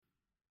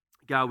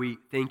God, we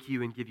thank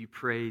you and give you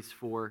praise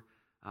for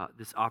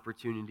this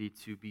opportunity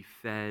to be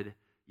fed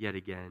yet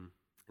again.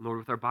 And Lord,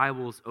 with our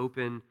Bibles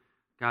open,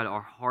 God,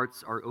 our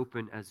hearts are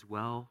open as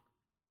well.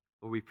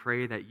 Lord, we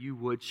pray that you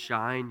would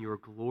shine your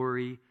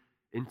glory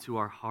into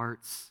our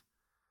hearts.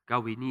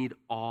 God, we need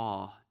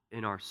awe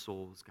in our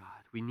souls, God.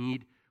 We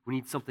need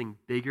something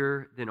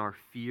bigger than our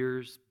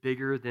fears,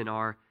 bigger than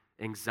our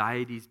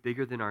anxieties,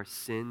 bigger than our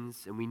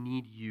sins, and we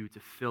need you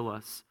to fill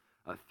us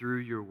through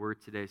your word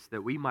today so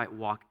that we might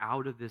walk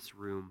out of this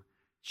room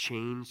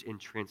changed and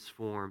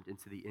transformed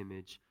into the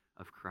image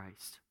of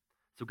Christ.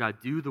 So God,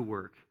 do the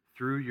work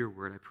through your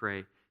word, I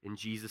pray, in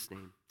Jesus'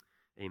 name,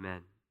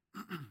 amen.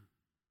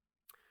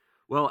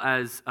 Well,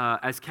 as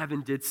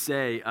Kevin did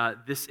say,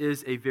 this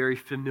is a very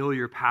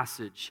familiar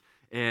passage.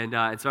 And so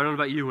I don't know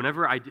about you,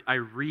 whenever I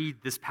read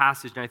this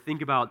passage and I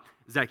think about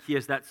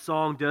Zacchaeus, that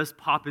song does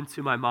pop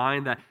into my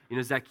mind that,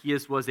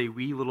 Zacchaeus was a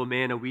wee little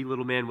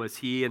man was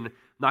he. And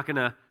I'm not going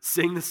to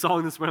sing the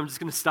song this morning, I'm just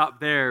going to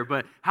stop there.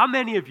 But how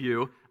many of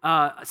you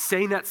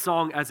sang that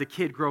song as a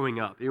kid growing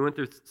up? You went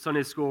through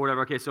Sunday school or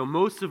whatever. Okay, so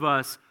most of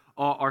us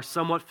are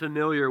somewhat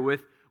familiar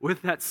with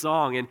that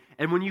song.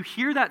 And when you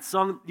hear that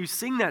song, you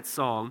sing that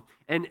song,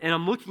 and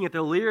I'm looking at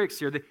the lyrics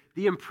here,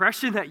 the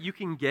impression that you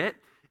can get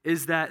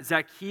is that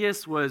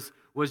Zacchaeus was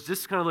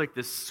just kind of like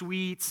this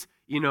sweet,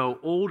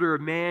 older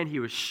man. He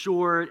was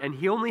short, and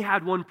he only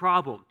had one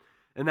problem,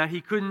 and that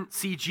he couldn't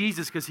see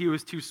Jesus because he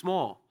was too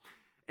small.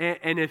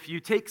 And if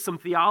you take some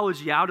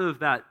theology out of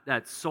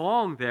that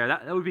song there,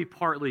 that would be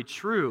partly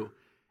true.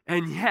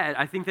 And yet,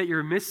 I think that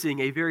you're missing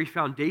a very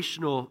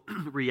foundational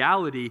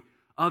reality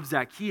of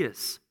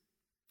Zacchaeus.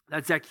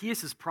 That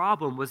Zacchaeus'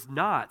 problem was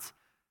not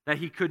that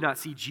he could not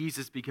see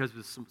Jesus because of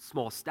his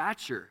small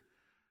stature,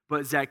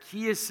 but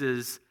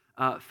Zacchaeus'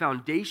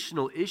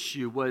 foundational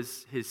issue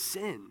was his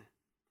sin.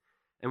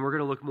 And we're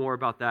going to look more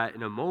about that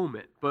in a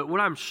moment. But what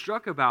I'm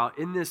struck about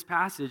in this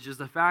passage is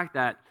the fact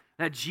that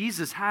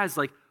Jesus has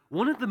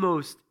one of the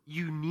most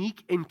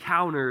unique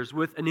encounters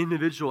with an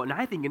individual, and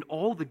I think in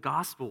all the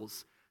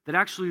Gospels, that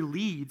actually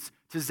leads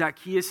to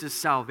Zacchaeus'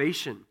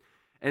 salvation.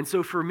 And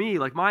so for me,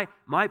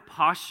 my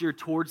posture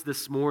towards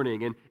this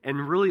morning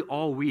and really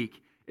all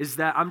week is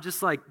that I'm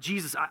just like,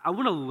 Jesus, I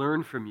want to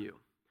learn from you.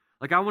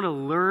 I want to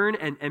learn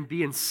and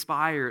be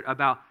inspired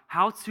about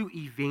how to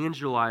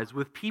evangelize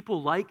with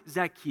people like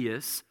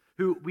Zacchaeus,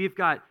 who we've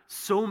got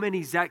so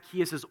many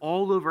Zacchaeuses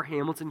all over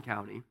Hamilton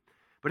County.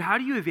 But how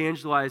do you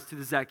evangelize to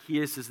the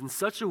Zacchaeuses in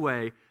such a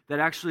way that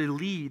actually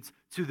leads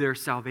to their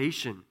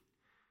salvation?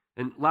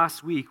 And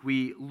last week,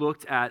 we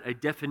looked at a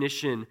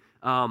definition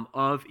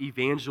of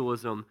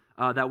evangelism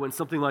that went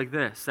something like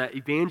this, that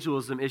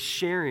evangelism is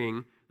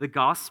sharing the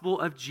gospel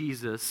of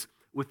Jesus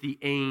with the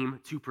aim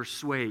to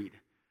persuade.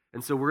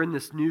 And so we're in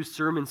this new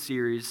sermon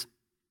series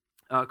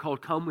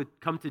called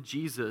Come to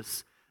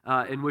Jesus,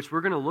 in which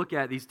we're going to look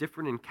at these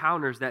different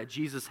encounters that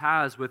Jesus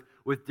has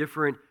with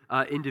different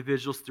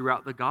individuals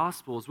throughout the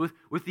Gospels,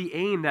 with the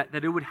aim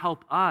that it would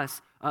help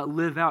us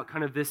live out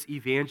kind of this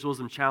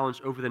evangelism challenge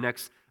over the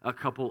next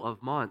couple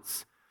of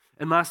months.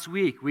 And last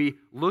week, we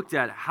looked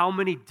at how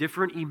many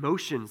different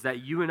emotions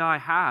that you and I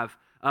have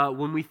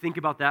when we think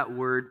about that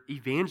word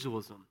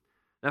evangelism.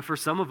 That for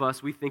some of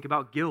us, we think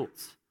about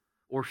guilt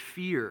or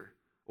fear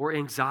or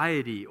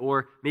anxiety,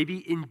 or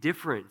maybe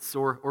indifference,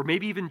 or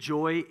maybe even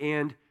joy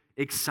and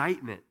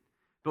excitement.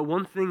 But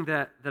one thing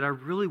that I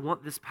really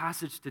want this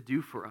passage to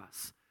do for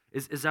us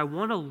is I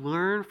want to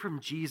learn from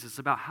Jesus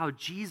about how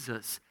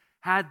Jesus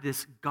had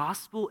this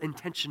gospel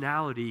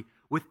intentionality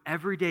with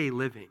everyday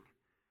living.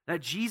 That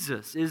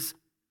Jesus is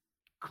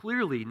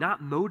clearly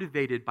not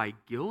motivated by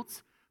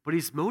guilt, but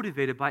he's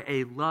motivated by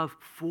a love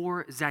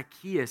for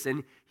Zacchaeus,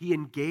 and he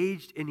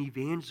engaged in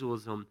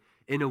evangelism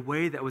in a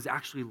way that was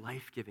actually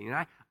life-giving.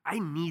 And I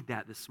need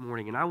that this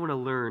morning, and I want to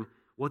learn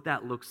what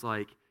that looks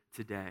like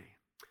today.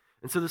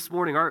 And so this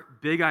morning, our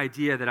big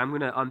idea that I'm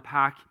going to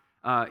unpack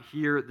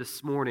here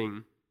this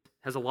morning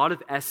has a lot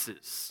of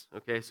S's,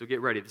 okay? So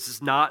get ready. This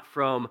is not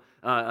from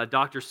a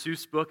Dr.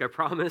 Seuss book, I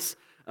promise,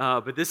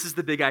 but this is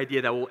the big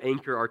idea that will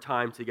anchor our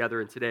time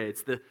together in today.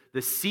 It's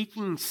the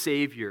seeking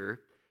Savior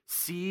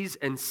sees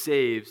and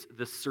saves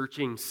the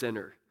searching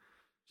sinner.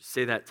 Just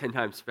say that 10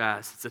 times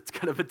fast. It's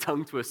kind of a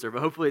tongue twister,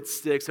 but hopefully it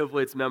sticks.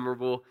 Hopefully it's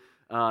memorable.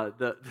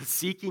 The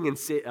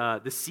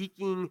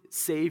seeking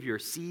Savior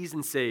sees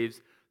and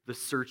saves the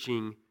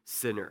searching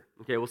sinner.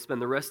 Okay, we'll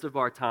spend the rest of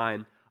our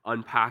time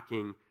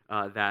unpacking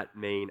that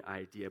main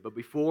idea. But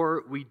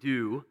before we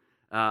do,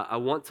 I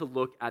want to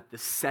look at the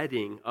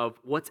setting of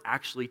what's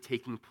actually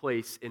taking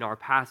place in our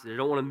passage. I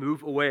don't want to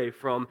move away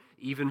from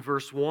even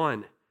verse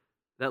 1,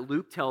 that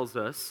Luke tells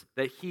us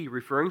that he,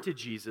 referring to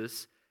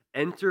Jesus,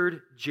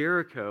 entered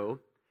Jericho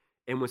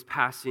and was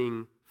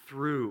passing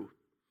through.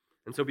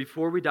 And so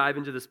before we dive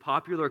into this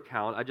popular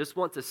account, I just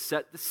want to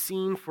set the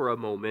scene for a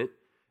moment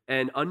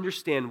and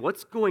understand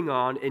what's going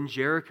on in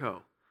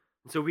Jericho.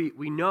 And so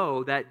we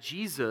know that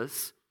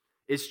Jesus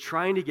is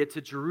trying to get to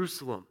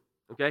Jerusalem.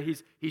 Okay,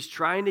 he's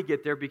trying to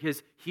get there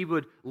because he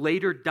would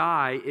later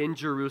die in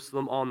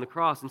Jerusalem on the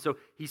cross. And so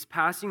he's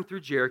passing through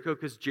Jericho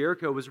because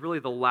Jericho was really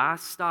the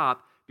last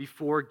stop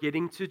before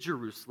getting to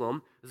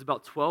Jerusalem. It was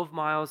about 12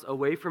 miles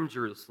away from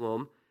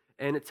Jerusalem,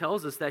 and it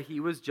tells us that he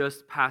was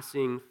just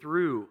passing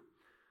through.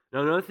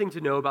 Now, another thing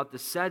to know about the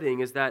setting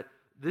is that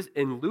this,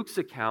 in Luke's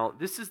account,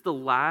 this is the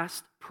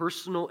last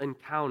personal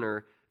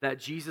encounter that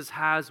Jesus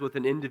has with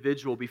an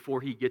individual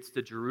before he gets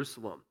to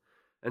Jerusalem.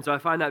 And so I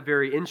find that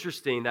very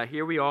interesting that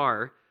here we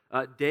are,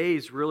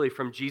 days really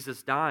from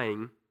Jesus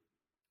dying,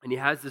 and he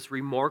has this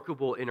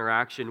remarkable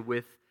interaction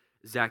with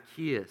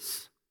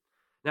Zacchaeus.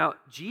 Now,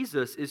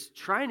 Jesus is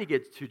trying to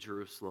get to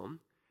Jerusalem,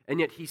 and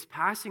yet he's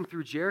passing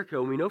through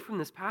Jericho, and we know from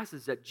this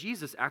passage that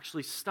Jesus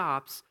actually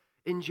stops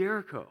in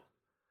Jericho.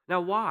 Now,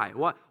 why?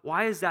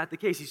 Why is that the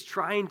case? He's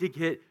trying to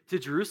get to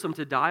Jerusalem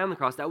to die on the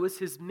cross. That was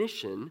his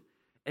mission.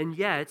 And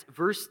yet,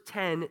 verse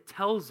 10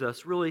 tells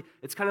us, really,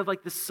 it's kind of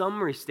like the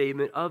summary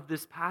statement of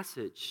this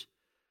passage.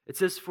 It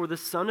says, "For the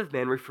Son of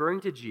Man,"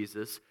 referring to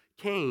Jesus,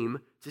 "came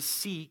to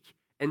seek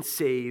and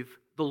save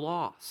the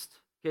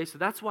lost." Okay, so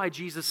that's why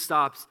Jesus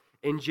stops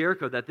in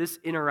Jericho, that this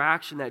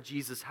interaction that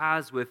Jesus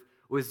has with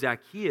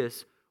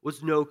Zacchaeus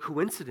was no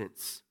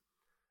coincidence.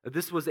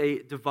 This was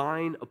a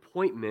divine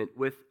appointment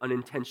with an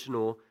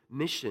intentional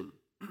mission.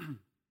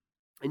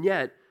 And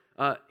yet,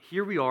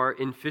 here we are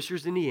in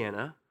Fishers,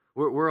 Indiana.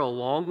 We're a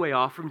long way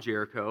off from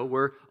Jericho.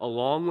 We're a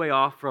long way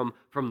off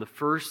from the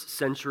first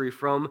century,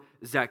 from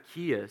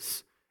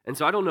Zacchaeus. And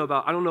so I don't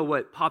know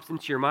what pops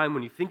into your mind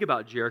when you think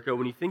about Jericho,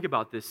 when you think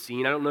about this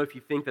scene. I don't know if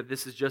you think that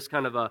this is just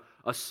kind of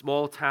a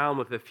small town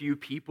with a few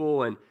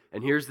people, and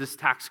here's this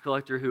tax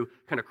collector who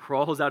kind of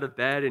crawls out of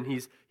bed, and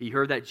he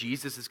heard that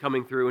Jesus is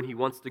coming through, and he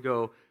wants to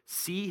go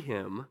see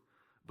him.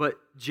 But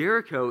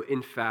Jericho,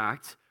 in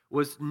fact,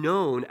 was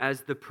known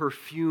as the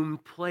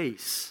perfumed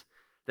place.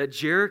 That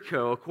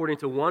Jericho, according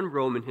to one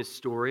Roman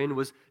historian,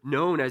 was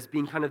known as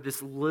being kind of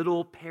this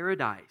little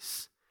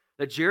paradise.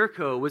 That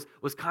Jericho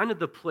was kind of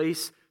the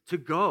place to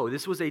go.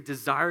 This was a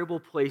desirable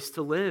place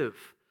to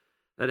live.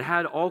 That it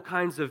had all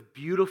kinds of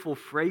beautiful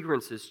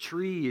fragrances,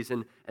 trees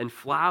and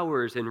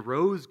flowers and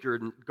rose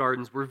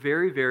gardens were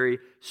very, very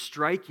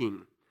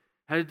striking.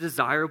 Had a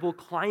desirable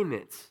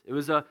climate. It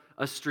was a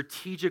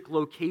strategic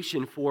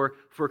location for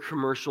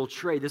commercial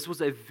trade. This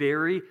was a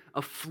very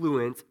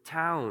affluent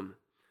town.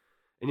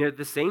 And yet at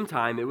the same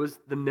time, it was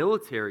the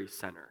military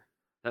center,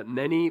 that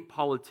many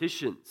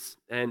politicians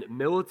and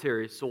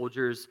military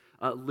soldiers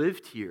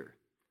lived here.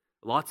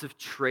 Lots of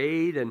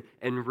trade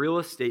and real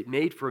estate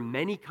made for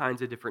many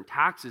kinds of different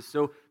taxes.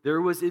 So there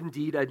was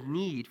indeed a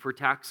need for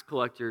tax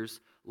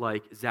collectors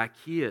like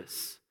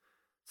Zacchaeus.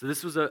 So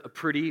this was a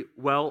pretty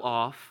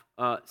well-off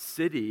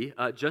city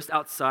just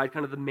outside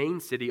kind of the main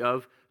city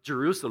of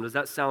Jerusalem. Does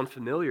that sound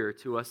familiar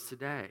to us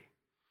today?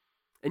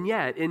 And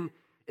yet, in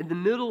the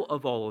middle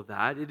of all of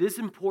that, it is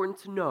important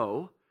to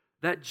know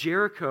that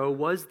Jericho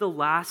was the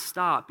last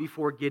stop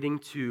before getting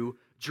to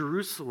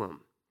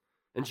Jerusalem.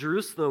 And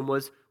Jerusalem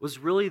was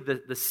really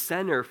the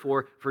center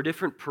for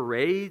different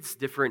parades,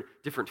 different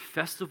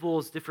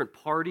festivals, different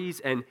parties,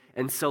 and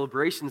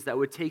celebrations that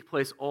would take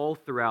place all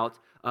throughout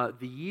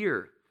the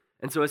year.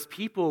 And so as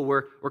people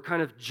were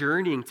kind of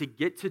journeying to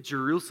get to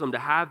Jerusalem to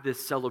have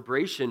this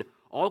celebration,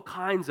 all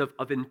kinds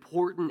of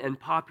important and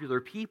popular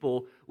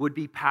people would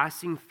be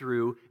passing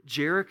through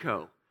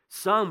Jericho.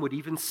 Some would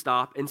even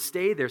stop and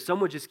stay there. Some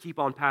would just keep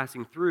on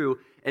passing through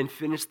and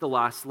finish the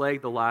last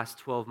leg, the last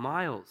 12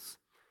 miles.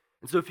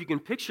 And so if you can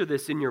picture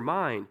this in your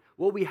mind,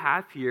 what we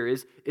have here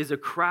is a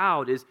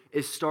crowd is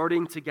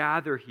starting to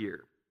gather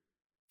here.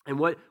 And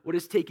what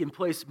has taken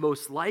place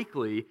most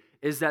likely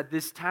is that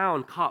this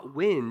town caught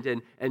wind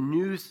and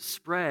news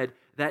spread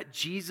that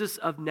Jesus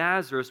of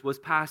Nazareth was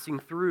passing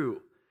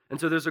through. And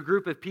so there's a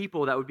group of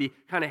people that would be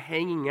kind of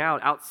hanging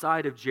out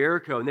outside of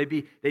Jericho, and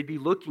they'd be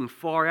looking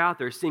far out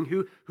there,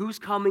 seeing who's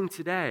coming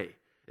today.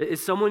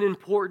 Is someone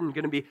important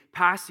going to be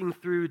passing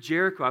through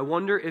Jericho? I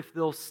wonder if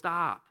they'll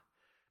stop.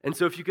 And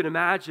so if you can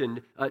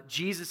imagine,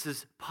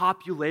 Jesus'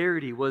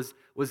 popularity was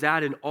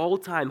at an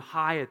all-time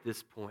high at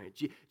this point.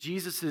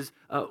 Jesus'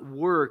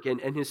 work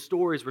and his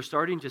stories were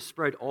starting to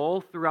spread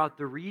all throughout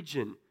the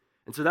region.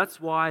 And so that's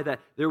why that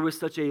there was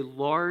such a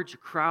large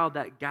crowd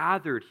that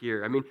gathered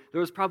here. I mean, there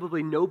was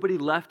probably nobody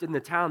left in the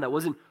town that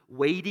wasn't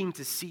waiting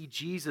to see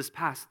Jesus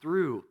pass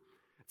through.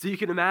 So you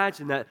can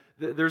imagine that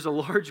there's a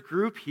large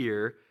group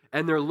here,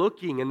 and they're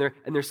looking and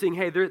they're seeing,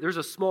 hey, there's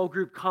a small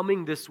group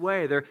coming this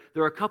way.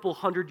 They're a couple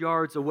 100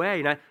 yards away,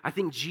 and I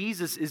think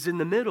Jesus is in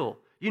the middle.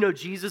 You know,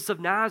 Jesus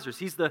of Nazareth.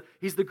 He's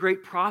the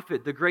great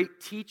prophet, the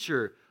great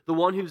teacher, the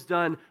one who's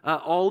done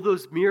all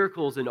those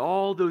miracles and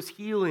all those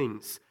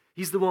healings.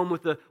 He's the one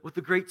with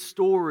the great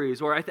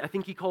stories, or I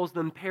think he calls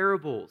them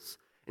parables.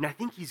 And I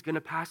think he's going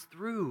to pass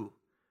through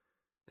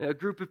a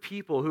group of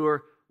people who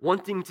are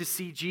wanting to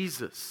see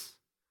Jesus,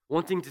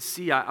 wanting to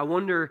see, I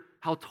wonder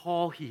how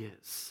tall he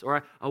is,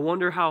 or I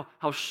wonder how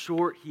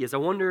short he is. I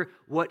wonder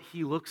what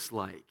he looks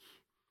like.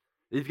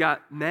 You've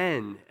got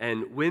men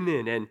and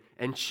women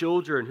and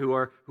children who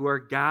are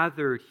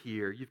gathered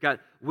here. You've got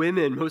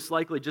women most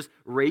likely just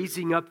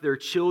raising up their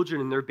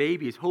children and their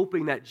babies,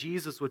 hoping that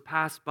Jesus would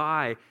pass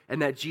by and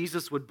that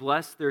Jesus would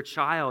bless their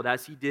child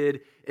as he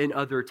did in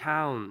other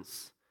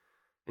towns.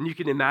 And you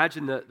can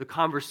imagine the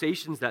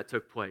conversations that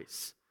took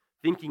place,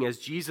 thinking as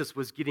Jesus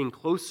was getting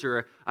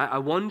closer, I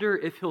wonder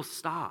if he'll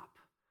stop.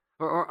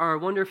 Or I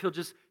wonder if he'll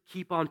just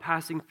keep on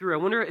passing through.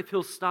 I wonder if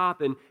he'll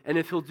stop and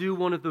if he'll do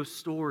one of those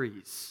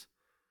stories.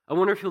 I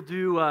wonder if he'll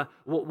do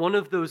one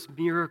of those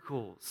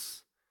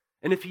miracles.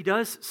 And if he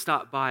does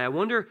stop by, I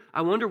wonder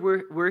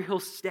where he'll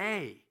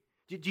stay.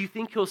 Do you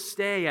think he'll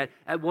stay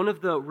at one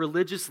of the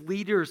religious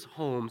leaders'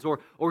 homes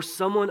or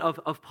someone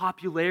of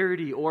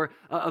popularity or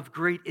of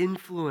great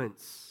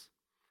influence?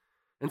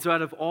 And so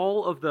out of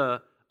all of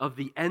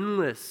the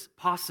endless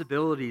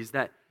possibilities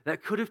that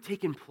could have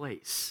taken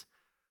place,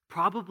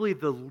 probably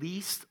the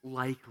least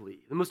likely,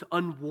 the most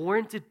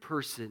unwarranted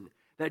person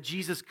that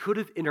Jesus could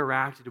have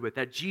interacted with,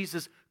 that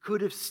Jesus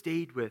could have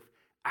stayed with,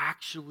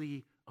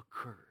 actually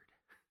occurred.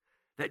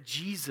 That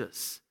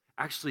Jesus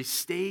actually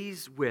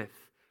stays with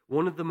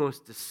one of the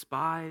most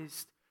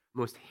despised,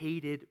 most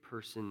hated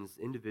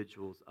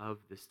individuals of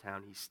this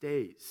town. He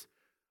stays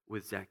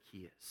with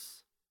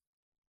Zacchaeus.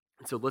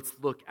 And so let's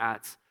look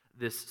at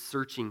this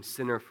searching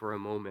sinner for a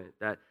moment,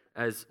 that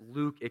as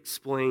Luke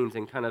explains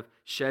and kind of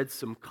sheds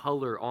some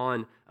color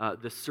on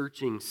the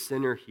searching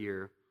sinner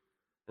here.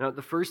 Now,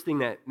 the first thing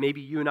that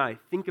maybe you and I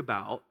think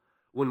about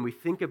when we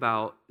think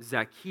about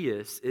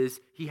Zacchaeus is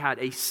he had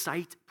a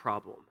sight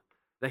problem,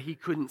 that he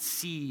couldn't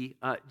see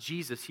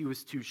Jesus. He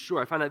was too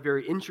short. I find that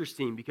very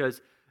interesting because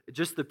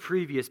just the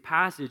previous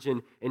passage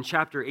in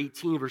chapter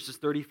 18, verses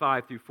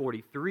 35 through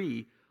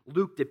 43,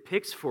 Luke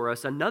depicts for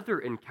us another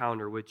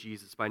encounter with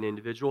Jesus by an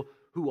individual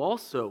who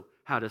also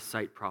had a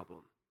sight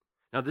problem.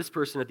 Now, this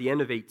person at the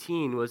end of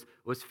 18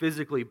 was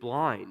physically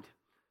blind.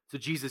 So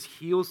Jesus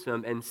heals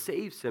him and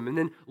saves him. And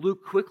then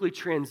Luke quickly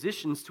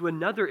transitions to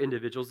another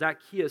individual,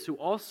 Zacchaeus, who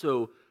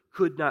also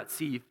could not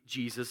see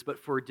Jesus, but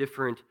for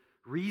different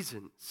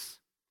reasons.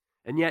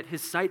 And yet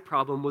his sight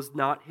problem was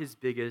not his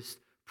biggest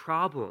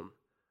problem.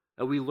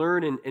 We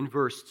learn in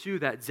verse 2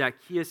 that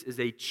Zacchaeus is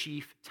a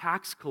chief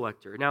tax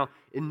collector. Now,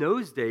 in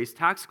those days,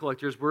 tax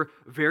collectors were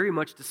very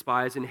much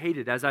despised and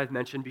hated, as I've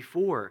mentioned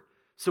before.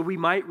 So we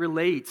might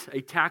relate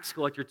a tax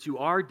collector to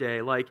our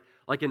day like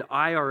an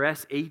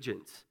IRS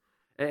agent.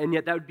 And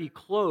yet that would be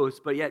close,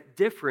 but yet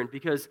different,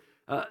 because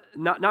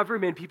not very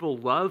many people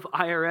love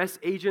IRS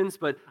agents,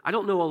 but I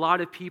don't know a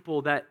lot of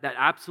people that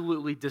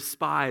absolutely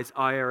despise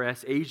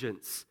IRS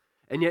agents.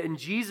 And yet in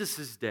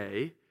Jesus'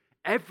 day,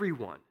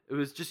 everyone, it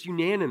was just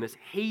unanimous,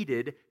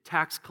 hated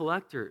tax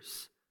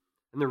collectors.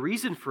 And the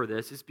reason for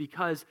this is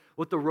because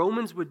what the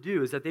Romans would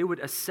do is that they would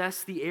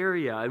assess the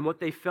area and what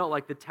they felt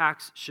like the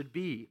tax should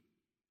be.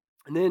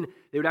 And then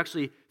they would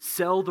actually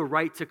sell the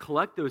right to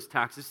collect those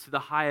taxes to the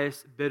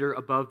highest bidder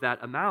above that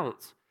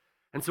amount.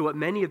 And so what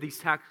many of these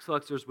tax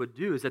collectors would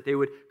do is that they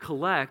would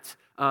collect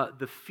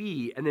the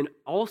fee and then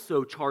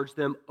also charge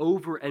them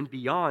over and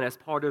beyond as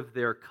part of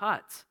their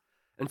cut.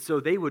 And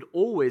so they would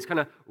always kind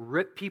of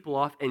rip people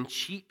off and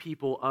cheat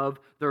people of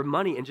their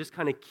money and just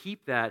kind of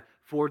keep that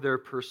for their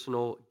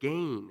personal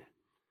gain.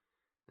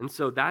 And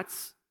so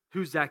that's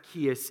who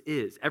Zacchaeus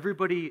is.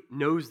 Everybody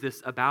knows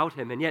this about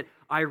him. And yet,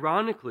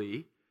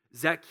 ironically,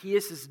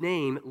 Zacchaeus'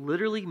 name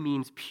literally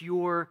means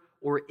pure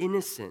or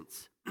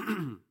innocent.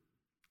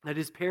 That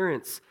his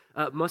parents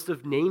must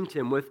have named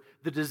him with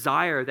the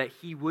desire that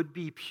he would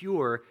be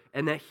pure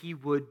and that he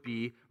would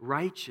be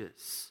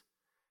righteous.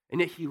 And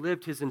yet he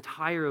lived his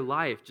entire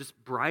life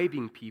just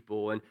bribing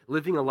people and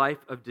living a life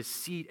of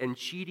deceit and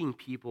cheating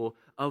people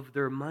of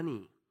their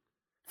money.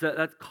 So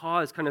that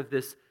caused kind of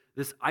this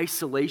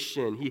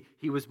isolation.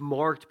 He was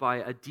marked by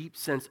a deep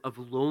sense of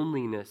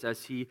loneliness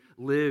as he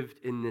lived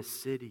in this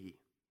city.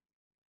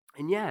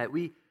 And yet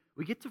we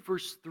get to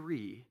verse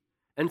 3,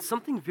 and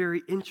something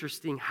very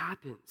interesting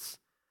happens.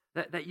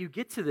 That you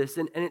get to this,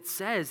 and it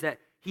says that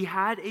he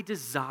had a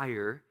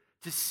desire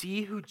to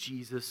see who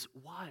Jesus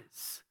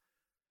was.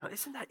 Now,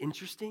 isn't that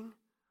interesting?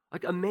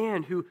 Like a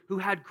man who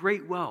had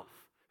great wealth,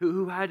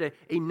 who had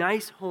a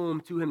nice home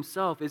to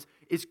himself,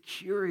 is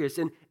curious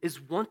and is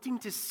wanting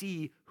to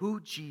see who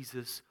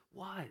Jesus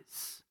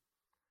was.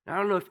 Now, I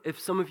don't know if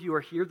some of you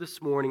are here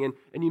this morning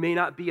and you may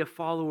not be a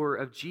follower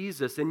of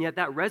Jesus, and yet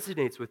that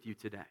resonates with you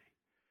today.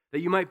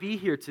 That you might be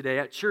here today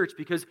at church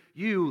because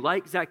you,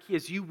 like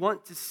Zacchaeus, you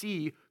want to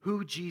see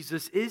who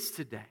Jesus is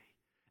today.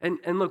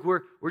 And look,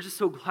 we're just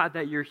so glad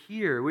that you're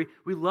here. We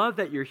love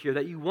that you're here,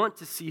 that you want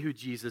to see who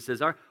Jesus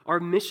is. Our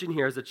mission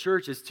here as a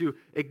church is to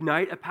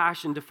ignite a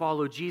passion to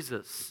follow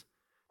Jesus.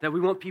 That we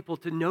want people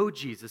to know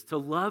Jesus, to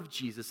love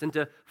Jesus, and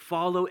to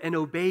follow and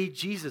obey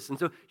Jesus. And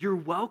so you're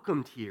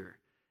welcomed here.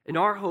 And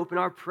our hope and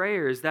our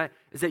prayer is that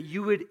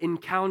you would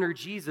encounter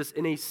Jesus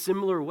in a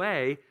similar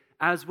way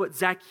as what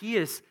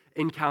Zacchaeus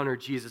encountered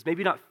Jesus.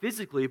 Maybe not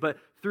physically, but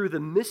through the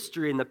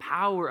mystery and the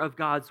power of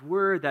God's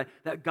word,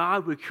 that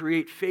God would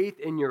create faith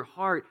in your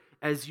heart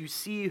as you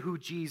see who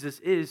Jesus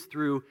is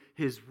through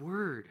his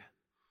word.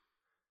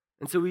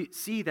 And so we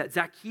see that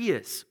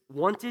Zacchaeus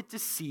wanted to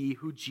see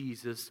who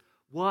Jesus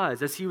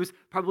was. As he was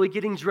probably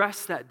getting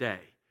dressed that day,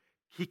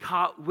 he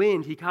caught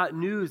wind, he caught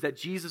news that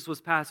Jesus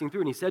was passing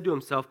through, and he said to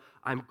himself,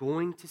 I'm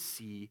going to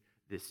see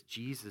this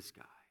Jesus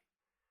guy.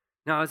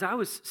 Now, as I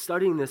was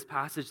studying this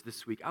passage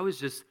this week, I was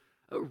just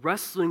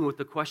wrestling with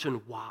the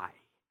question, why?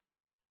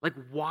 Like,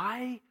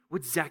 why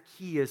would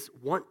Zacchaeus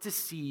want to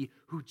see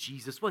who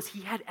Jesus was?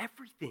 He had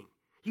everything.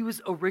 He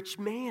was a rich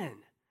man.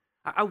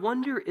 I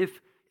wonder if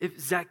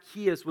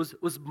Zacchaeus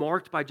was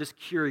marked by just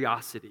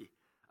curiosity.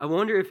 I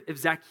wonder if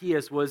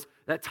Zacchaeus was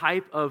that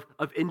type of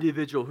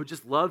individual who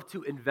just loved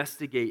to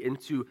investigate and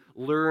to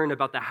learn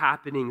about the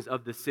happenings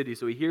of the city.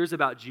 So he hears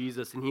about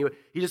Jesus and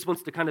he just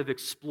wants to kind of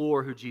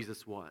explore who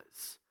Jesus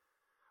was.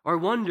 Or I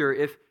wonder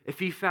if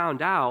he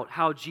found out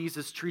how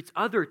Jesus treats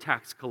other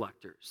tax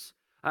collectors.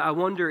 I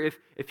wonder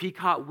if he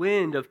caught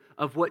wind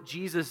of what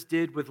Jesus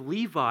did with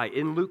Levi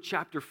in Luke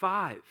chapter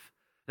 5.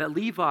 That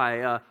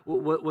Levi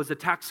was a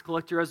tax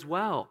collector as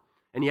well.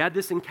 And he had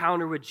this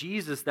encounter with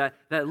Jesus that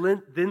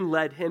then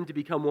led him to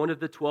become one of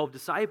the 12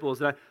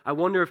 disciples. And I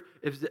wonder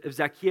if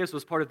Zacchaeus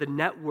was part of the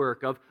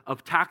network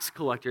of tax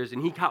collectors,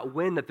 and he caught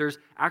wind that there's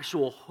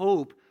actual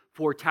hope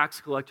for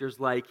tax collectors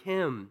like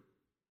him.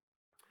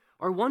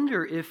 Or I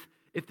wonder if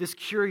this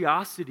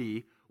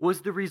curiosity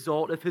was the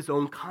result of his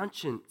own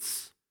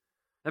conscience.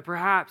 That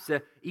perhaps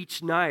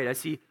each night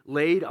as he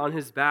laid on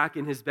his back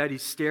in his bed,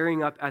 he's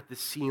staring up at the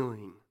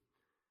ceiling.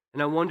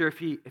 And I wonder if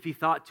he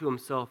thought to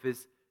himself,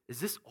 is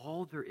this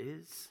all there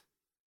is?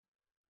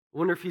 I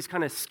wonder if he's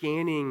kind of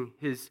scanning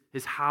his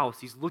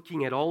house. He's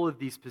looking at all of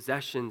these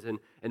possessions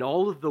and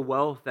all of the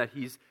wealth that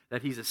he's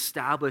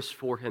established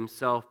for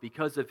himself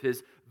because of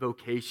his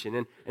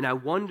vocation. And I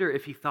wonder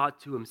if he thought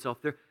to himself,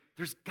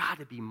 there's got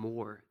to be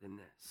more than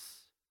this.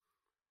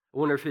 I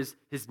wonder if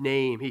his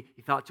name, he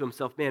thought to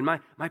himself, man,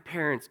 my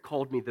parents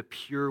called me the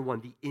pure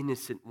one, the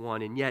innocent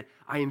one, and yet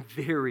I am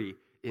very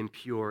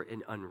impure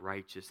and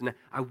unrighteous. And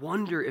I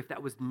wonder if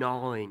that was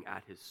gnawing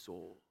at his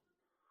soul.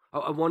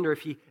 I wonder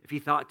if he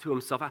thought to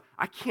himself,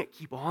 I can't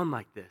keep on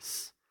like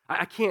this.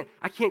 I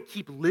can't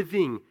keep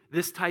living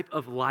this type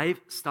of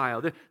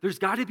lifestyle. There's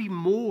got to be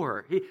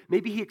more.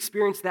 Maybe he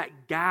experienced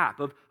that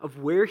gap of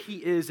where he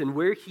is and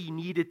where he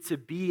needed to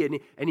be,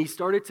 and he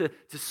started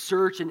to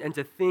search and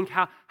to think,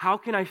 how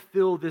can I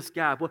fill this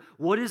gap?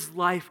 What is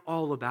life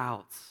all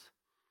about?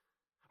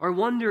 Or I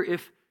wonder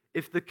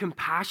if the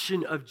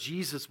compassion of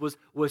Jesus was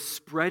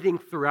spreading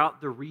throughout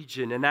the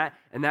region, and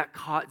that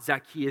caught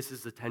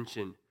Zacchaeus'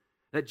 attention.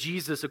 That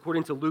Jesus,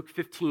 according to Luke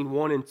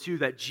 15:1 and 2,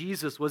 that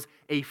Jesus was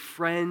a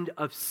friend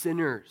of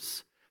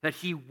sinners, that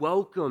he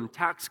welcomed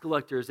tax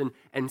collectors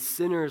and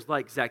sinners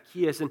like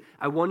Zacchaeus. And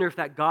I wonder if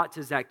that got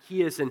to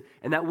Zacchaeus, and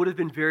that would have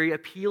been very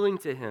appealing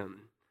to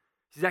him.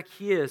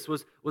 Zacchaeus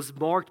was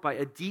marked by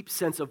a deep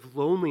sense of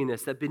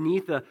loneliness, that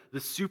beneath the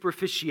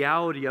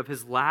superficiality of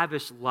his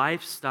lavish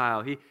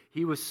lifestyle,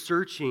 he was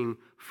searching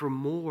for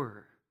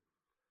more.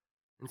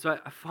 And so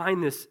I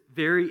find this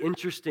very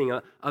interesting.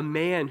 A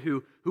man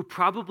who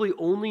probably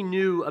only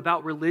knew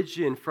about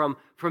religion from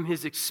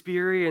his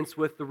experience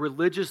with the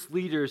religious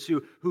leaders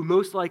who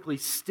most likely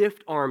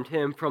stiff-armed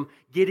him from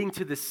getting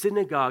to the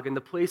synagogue and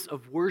the place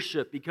of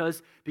worship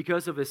because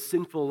of his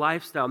sinful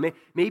lifestyle.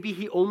 Maybe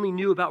he only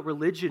knew about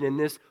religion in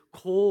this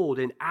cold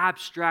and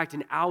abstract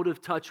and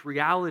out-of-touch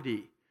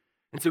reality.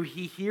 And so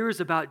he hears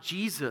about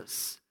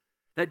Jesus,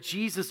 that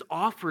Jesus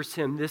offers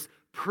him this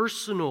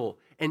personal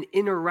and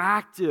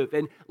interactive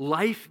and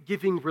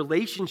life-giving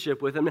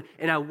relationship with him.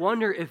 And I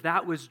wonder if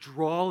that was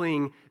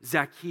drawing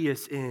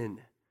Zacchaeus in.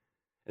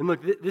 And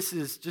look, this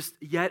is just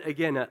yet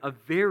again a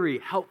very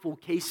helpful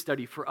case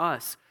study for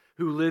us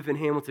who live in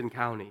Hamilton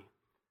County.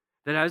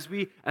 That as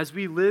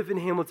we live in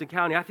Hamilton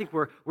County, I think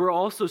we're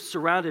also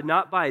surrounded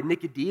not by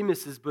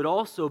Nicodemuses, but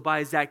also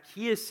by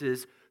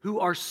Zacchaeuses who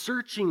are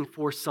searching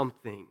for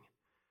something.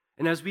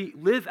 And as we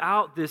live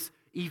out this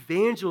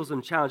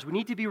evangelism challenge, we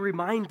need to be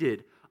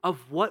reminded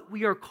of what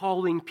we are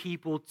calling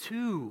people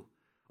to,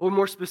 or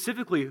more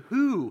specifically,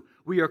 who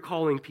we are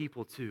calling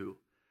people to.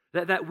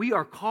 That we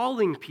are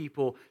calling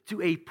people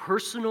to a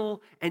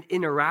personal and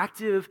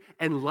interactive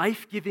and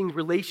life-giving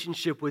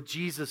relationship with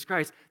Jesus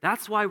Christ.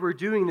 That's why we're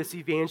doing this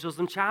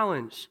evangelism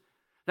challenge.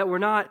 That we're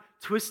not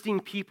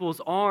twisting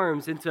people's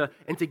arms into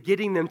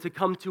getting them to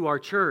come to our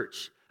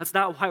church. That's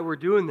not why we're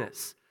doing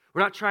this.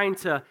 We're not trying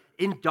to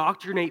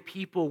indoctrinate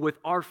people with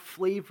our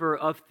flavor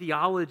of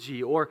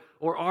theology or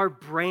our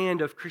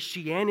brand of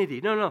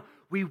Christianity. No.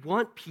 We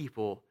want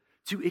people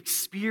to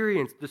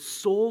experience the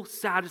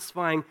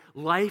soul-satisfying,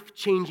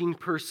 life-changing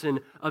person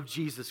of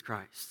Jesus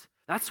Christ.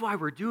 That's why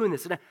we're doing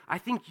this. And I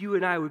think you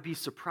and I would be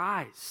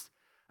surprised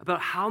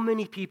about how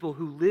many people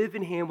who live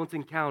in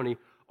Hamilton County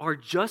are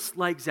just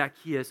like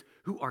Zacchaeus,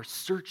 who are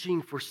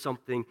searching for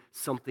something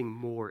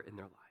more in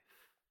their life.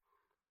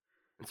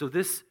 And so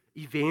this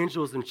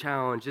evangelism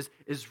challenge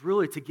is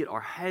really to get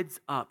our heads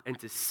up and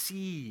to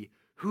see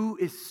who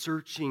is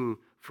searching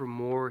for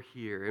more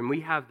here. And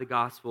we have the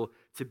gospel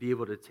to be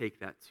able to take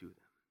that to them.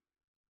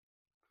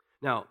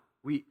 Now,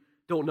 we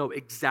don't know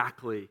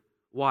exactly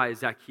why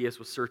Zacchaeus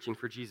was searching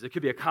for Jesus. It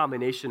could be a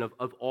combination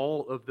of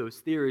all of those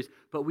theories,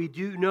 but we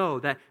do know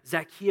that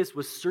Zacchaeus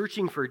was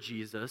searching for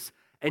Jesus,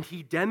 and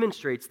he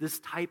demonstrates this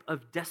type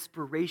of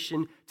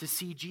desperation to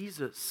see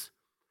Jesus,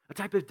 a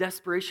type of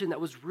desperation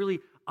that was really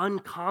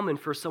uncommon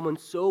for someone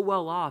so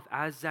well off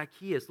as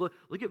Zacchaeus.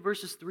 Look at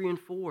verses 3 and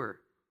 4.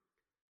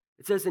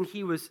 It says, and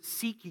he was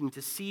seeking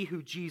to see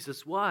who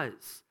Jesus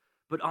was,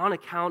 but on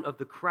account of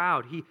the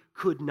crowd, he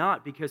could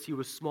not because he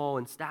was small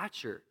in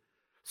stature.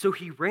 So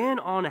he ran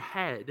on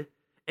ahead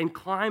and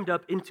climbed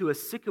up into a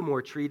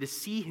sycamore tree to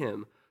see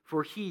him,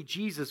 for he,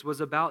 Jesus,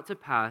 was about to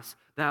pass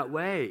that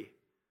way.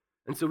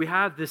 And so we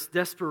have this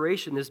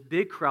desperation, this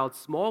big crowd,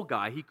 small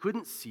guy, he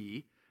couldn't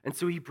see, and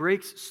so he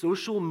breaks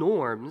social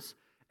norms,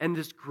 and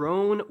this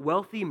grown,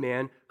 wealthy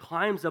man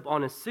climbs up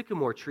on a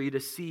sycamore tree to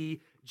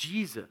see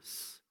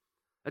Jesus.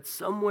 That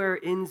somewhere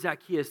in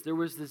Zacchaeus, there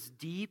was this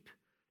deep,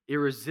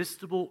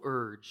 irresistible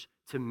urge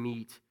to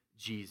meet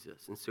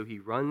Jesus. And so he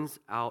runs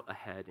out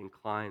ahead and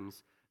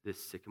climbs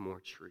this sycamore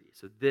tree.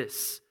 So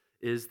this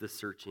is the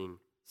searching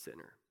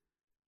sinner.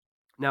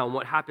 Now,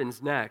 what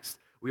happens next,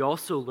 we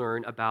also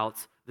learn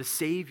about the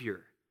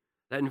Savior.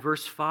 That in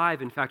verse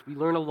 5, in fact, we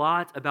learn a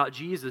lot about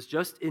Jesus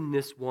just in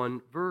this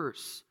one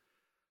verse.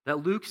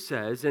 That Luke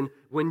says, and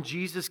when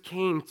Jesus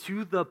came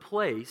to the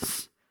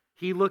place,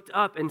 he looked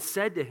up and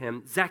said to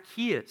him,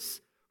 Zacchaeus,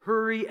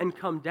 hurry and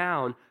come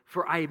down,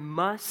 for I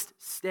must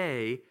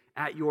stay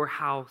at your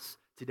house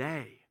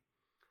today.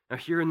 Now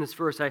here in this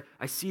verse,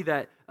 I see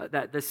that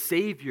the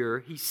Savior,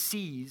 he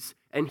sees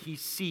and he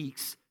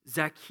seeks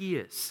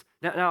Zacchaeus.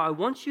 Now I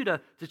want you to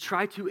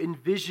try to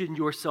envision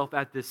yourself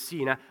at this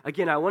scene.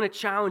 Again, I want to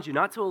challenge you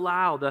not to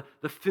allow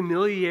the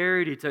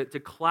familiarity to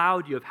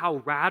cloud you of how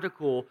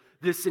radical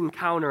this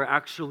encounter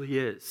actually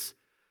is.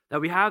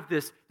 That we have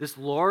this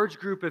large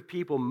group of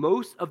people,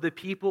 most of the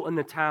people in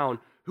the town,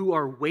 who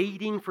are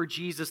waiting for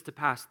Jesus to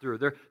pass through.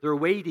 They're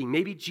waiting.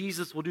 Maybe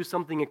Jesus will do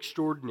something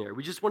extraordinary.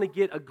 We just want to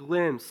get a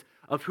glimpse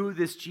of who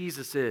this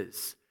Jesus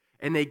is.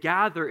 And they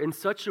gather in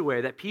such a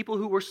way that people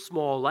who were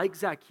small, like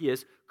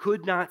Zacchaeus,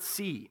 could not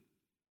see.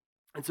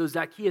 And so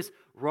Zacchaeus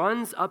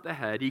runs up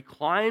ahead. He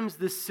climbs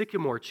this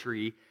sycamore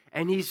tree,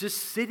 and he's just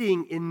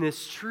sitting in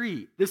this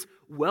tree. This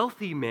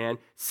wealthy man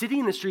sitting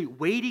in the tree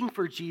waiting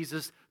for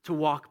Jesus to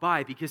walk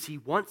by because he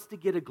wants to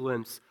get a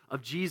glimpse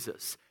of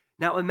Jesus.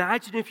 Now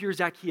imagine if you're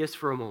Zacchaeus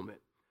for a moment.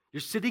 You're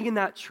sitting in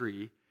that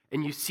tree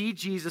and you see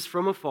Jesus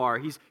from afar.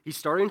 He's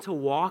starting to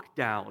walk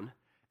down.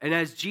 And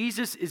as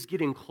Jesus is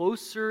getting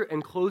closer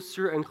and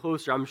closer and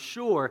closer, I'm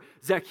sure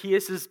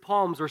Zacchaeus'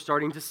 palms were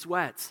starting to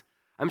sweat.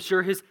 I'm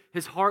sure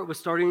his heart was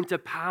starting to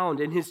pound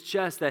in his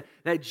chest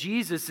that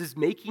Jesus is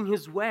making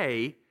his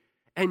way.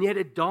 And yet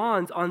it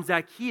dawns on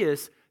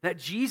Zacchaeus that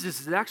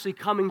Jesus is actually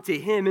coming to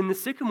him in the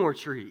sycamore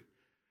tree.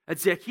 And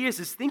Zacchaeus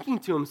is thinking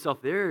to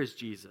himself, there is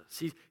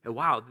Jesus.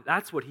 Wow,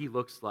 that's what he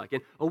looks like.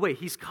 And oh wait,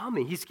 he's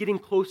coming. He's getting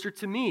closer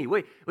to me.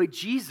 Wait,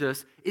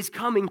 Jesus is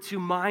coming to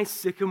my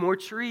sycamore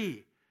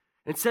tree.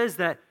 It says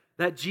that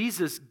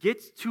Jesus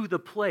gets to the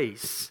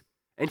place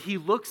and he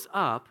looks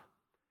up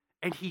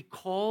and he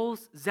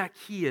calls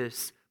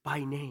Zacchaeus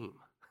by name.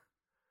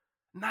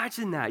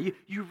 Imagine that.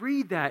 You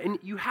read that and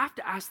you have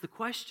to ask the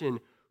question,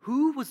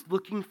 who was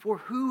looking for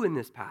who in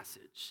this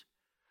passage?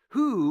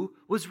 Who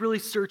was really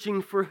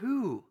searching for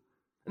who?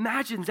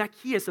 Imagine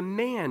Zacchaeus, a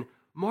man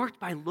marked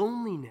by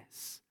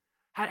loneliness,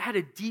 had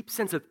a deep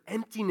sense of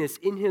emptiness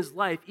in his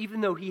life,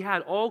 even though he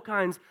had all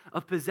kinds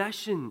of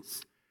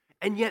possessions.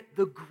 And yet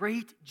the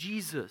great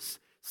Jesus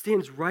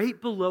stands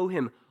right below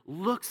him,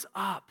 looks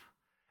up,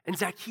 and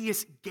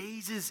Zacchaeus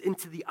gazes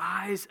into the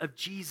eyes of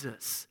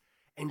Jesus,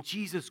 and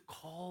Jesus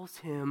calls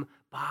him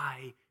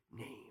by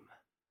name.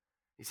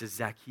 He says,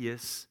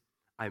 Zacchaeus,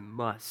 I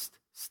must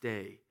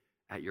stay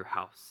at your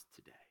house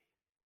today.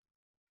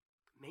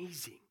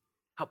 Amazing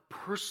how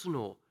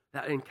personal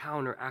that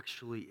encounter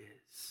actually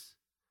is.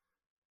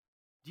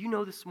 Do you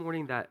know this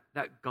morning that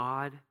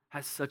God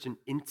has such an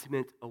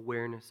intimate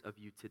awareness of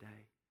you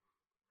today?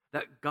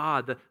 That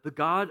God, the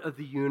God of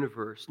the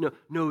universe,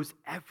 knows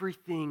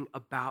everything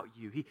about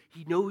you.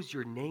 He knows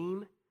your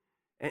name,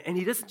 and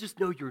he doesn't just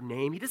know your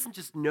name. He doesn't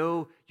just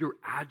know your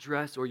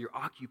address or your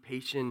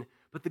occupation,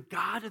 but the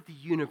God of the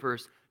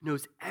universe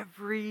knows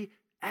every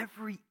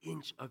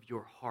inch of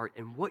your heart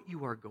and what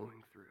you are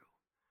going through.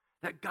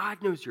 That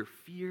God knows your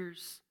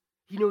fears.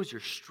 He knows your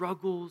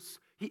struggles.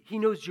 He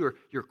knows your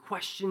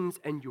questions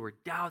and your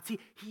doubts.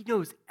 He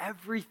knows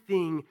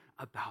everything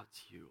about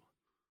you.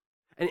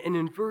 And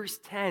in verse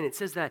 10, it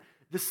says that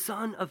the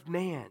Son of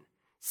Man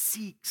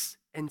seeks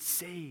and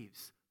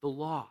saves the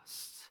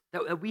lost.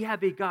 That we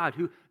have a God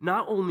who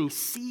not only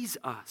sees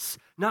us,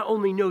 not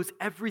only knows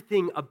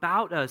everything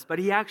about us, but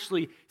he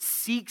actually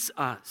seeks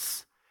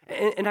us.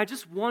 And I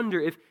just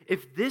wonder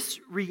if this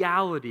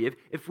reality,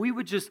 if we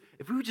would just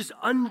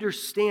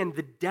understand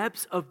the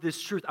depths of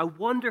this truth, I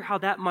wonder how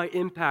that might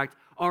impact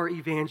our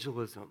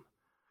evangelism.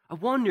 I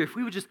wonder if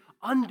we would just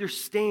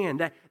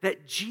understand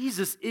that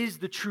Jesus is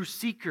the true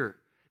seeker,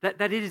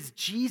 that it is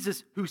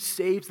Jesus who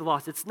saves the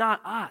lost. It's not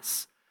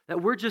us.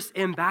 that we're just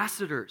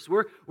ambassadors.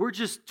 We're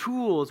just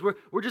tools.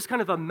 We're just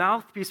kind of a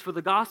mouthpiece for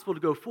the gospel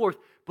to go forth.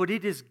 But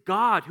it is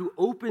God who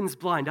opens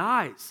blind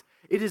eyes.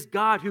 It is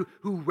God who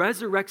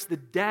resurrects the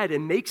dead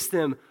and makes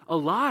them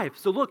alive.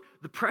 So look,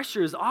 the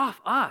pressure is off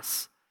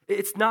us.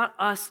 It's not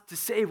us to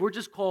save. We're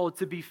just called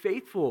to be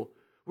faithful.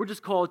 We're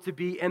just called to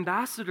be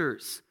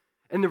ambassadors.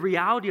 And the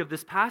reality of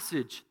this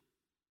passage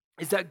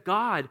is that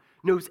God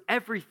knows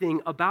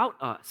everything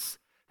about us,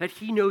 that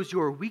he knows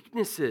your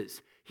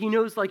weaknesses. He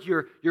knows like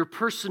your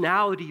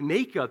personality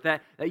makeup,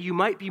 that you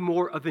might be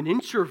more of an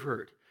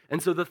introvert.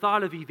 And so the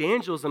thought of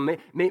evangelism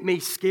may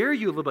scare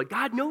you a little bit.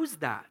 God knows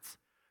that.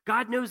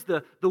 God knows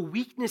the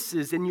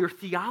weaknesses in your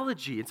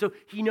theology. And so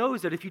he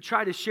knows that if you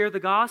try to share the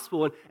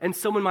gospel and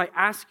someone might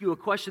ask you a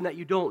question that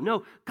you don't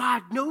know,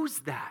 God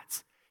knows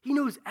that. He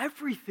knows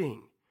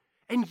everything.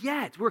 And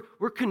yet,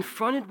 we're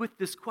confronted with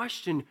this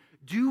question,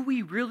 do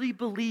we really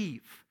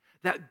believe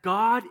that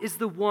God is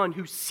the one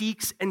who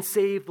seeks and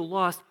saves the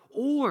lost?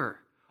 Or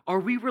are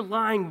we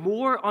relying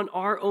more on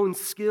our own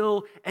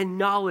skill and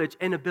knowledge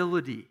and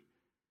ability?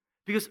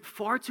 Because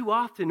far too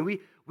often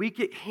we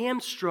get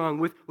hamstrung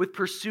with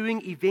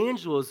pursuing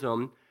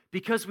evangelism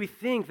because we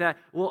think that,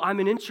 well, I'm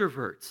an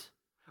introvert,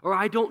 or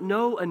I don't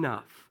know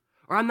enough,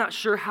 or I'm not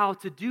sure how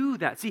to do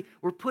that. See,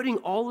 we're putting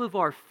all of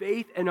our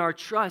faith and our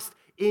trust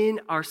in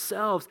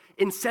ourselves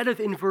instead of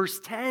in verse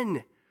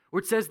 10,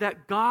 where it says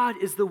that God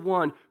is the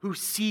one who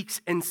seeks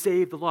and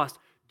saves the lost.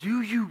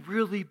 Do you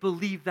really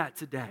believe that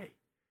today?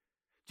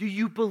 Do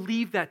you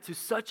believe that to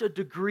such a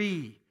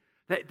degree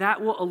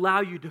that will allow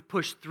you to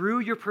push through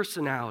your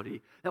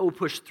personality, that will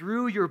push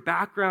through your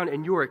background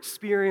and your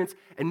experience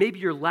and maybe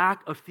your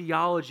lack of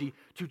theology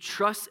to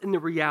trust in the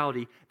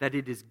reality that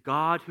it is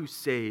God who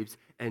saves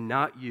and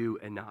not you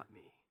and not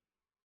me?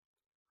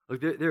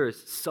 Look, there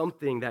is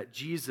something that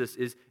Jesus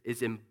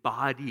is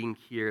embodying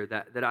here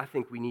that I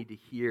think we need to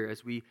hear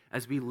as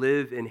we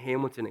live in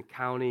Hamilton and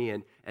County,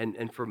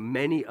 and for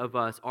many of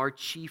us, our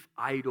chief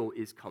idol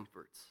is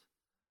comfort.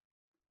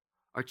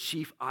 Our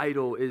chief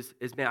idol is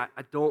man,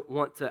 I don't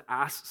want to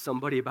ask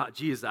somebody about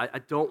Jesus.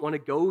 I don't want to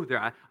go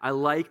there. I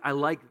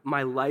like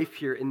my life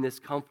here in this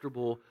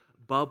comfortable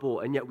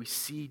bubble, and yet we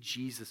see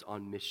Jesus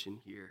on mission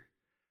here,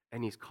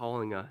 and he's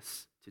calling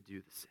us to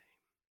do the same.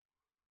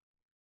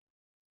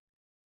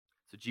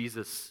 So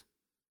Jesus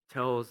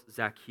tells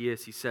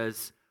Zacchaeus, he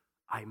says,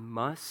 I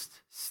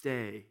must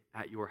stay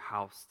at your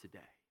house today.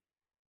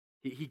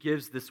 He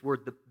gives this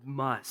word, the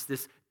must,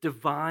 this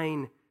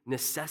divine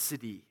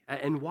necessity.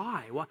 And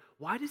why?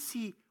 Why does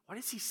he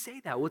say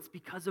that? Well, it's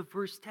because of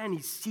verse 10.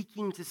 He's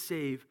seeking to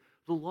save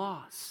the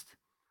lost.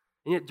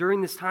 And yet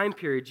during this time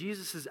period,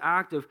 Jesus'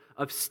 act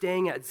of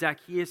staying at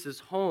Zacchaeus'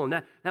 home,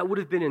 that would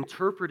have been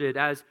interpreted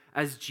as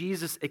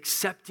Jesus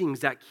accepting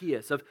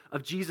Zacchaeus,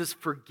 of Jesus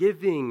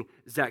forgiving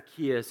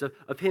Zacchaeus,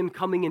 of him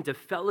coming into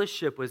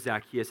fellowship with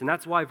Zacchaeus. And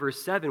that's why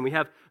verse 7, we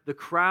have the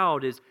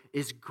crowd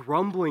is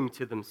grumbling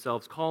to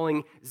themselves,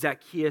 calling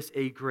Zacchaeus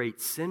a great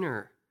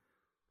sinner.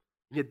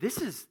 Yet this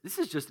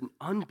is just an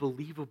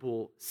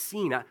unbelievable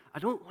scene. I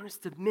don't want us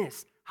to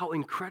miss how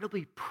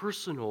incredibly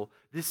personal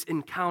this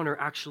encounter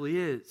actually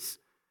is.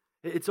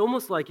 It's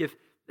almost like if,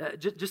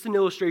 just an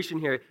illustration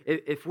here,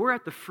 if we're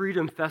at the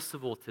Freedom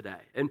Festival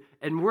today, and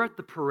we're at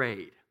the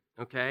parade,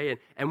 okay,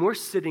 and we're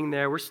sitting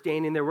there, we're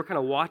standing there, we're kind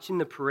of watching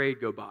the parade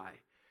go by,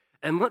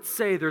 and let's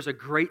say there's a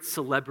great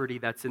celebrity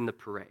that's in the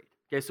parade.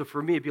 Okay, so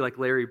for me, it'd be like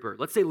Larry Bird.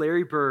 Let's say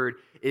Larry Bird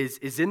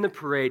is in the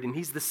parade, and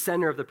he's the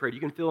center of the parade. You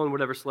can fill in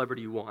whatever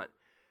celebrity you want.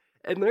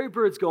 And Larry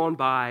Bird's going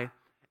by,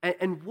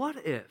 and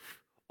what if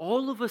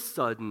all of a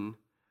sudden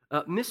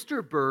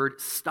Mr.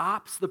 Bird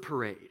stops the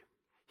parade?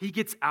 He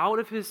gets out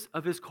of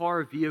his car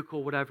or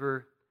vehicle,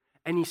 whatever,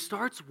 and he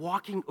starts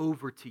walking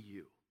over to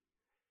you.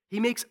 He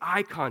makes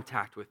eye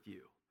contact with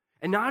you.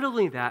 And not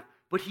only that,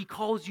 but he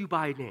calls you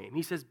by name.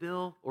 He says,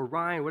 Bill or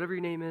Ryan, whatever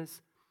your name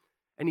is,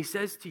 and he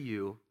says to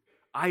you,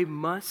 I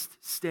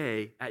must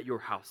stay at your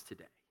house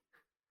today.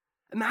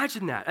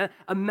 Imagine that.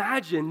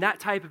 Imagine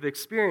that type of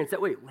experience.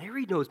 That, wait,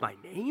 Larry knows my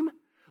name?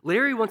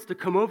 Larry wants to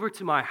come over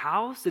to my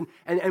house?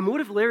 And what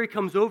if Larry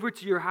comes over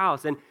to your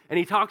house and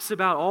he talks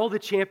about all the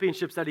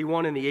championships that he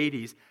won in the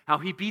 80s, how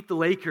he beat the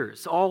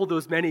Lakers all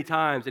those many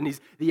times, and he's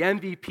the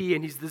MVP,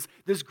 and he's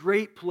this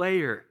great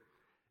player.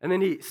 And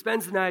then he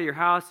spends the night at your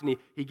house, and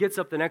he gets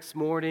up the next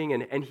morning,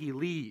 and he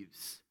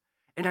leaves.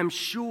 And I'm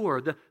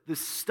sure the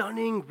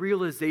stunning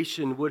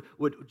realization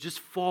would just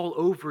fall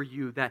over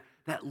you that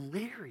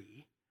Larry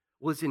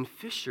was in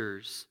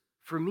Fishers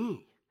for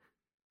me.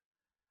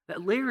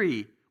 That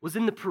Larry was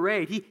in the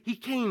parade. He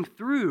came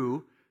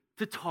through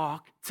to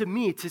talk to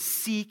me, to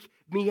seek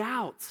me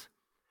out.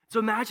 So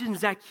imagine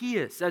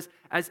Zacchaeus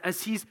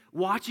as he's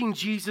watching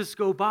Jesus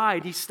go by,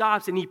 and he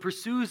stops and he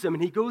pursues him,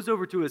 and he goes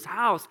over to his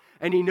house,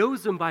 and he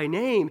knows him by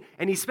name,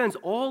 and he spends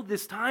all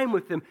this time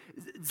with him.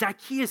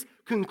 Zacchaeus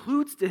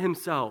concludes to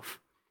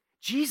himself,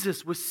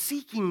 Jesus was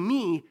seeking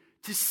me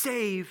to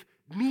save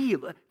me.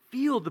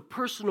 Feel the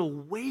personal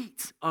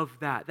weight of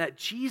that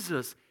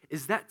Jesus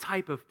is that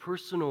type of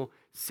personal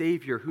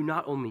Savior who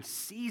not only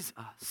sees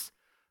us,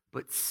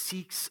 but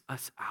seeks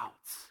us out.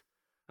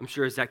 I'm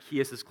sure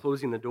Zacchaeus is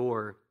closing the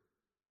door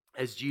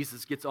as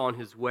Jesus gets on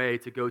his way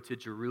to go to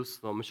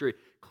Jerusalem. I'm sure he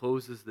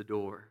closes the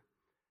door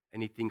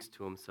and he thinks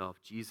to himself,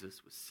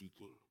 Jesus was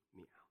seeking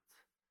me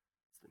out.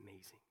 It's an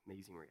amazing,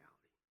 amazing reality.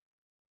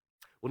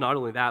 Well, not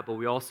only that, but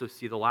we also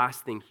see the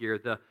last thing here,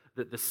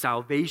 the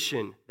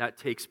salvation that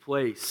takes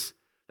place.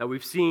 That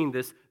we've seen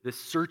this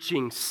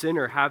searching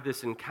sinner have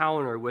this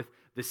encounter with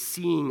the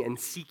seeing and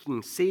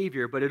seeking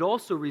Savior, but it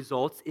also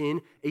results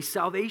in a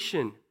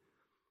salvation.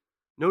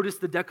 Notice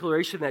the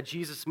declaration that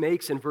Jesus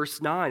makes in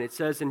verse 9. It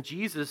says, and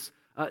Jesus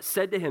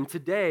said to him,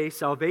 today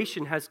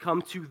salvation has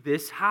come to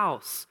this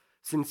house,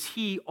 since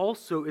he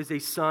also is a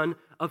son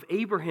of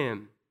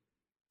Abraham.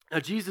 Now,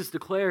 Jesus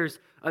declares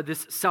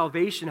this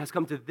salvation has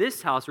come to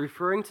this house,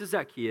 referring to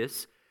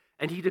Zacchaeus,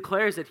 and he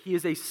declares that he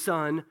is a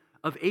son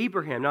of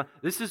Abraham. Now,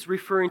 this is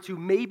referring to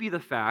maybe the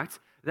fact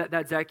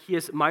that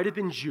Zacchaeus might have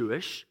been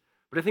Jewish,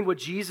 but I think what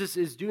Jesus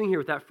is doing here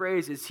with that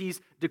phrase is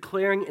he's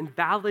declaring and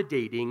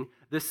validating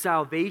the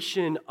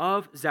salvation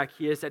of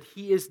Zacchaeus, that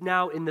he is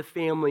now in the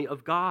family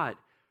of God,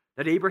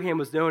 that Abraham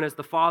was known as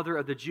the father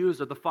of the Jews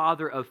or the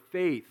father of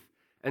faith.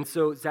 And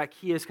so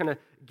Zacchaeus kind of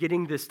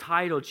getting this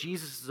title,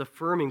 Jesus is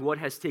affirming what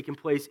has taken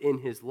place in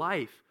his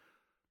life.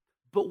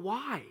 But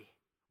why?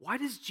 Why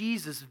does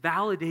Jesus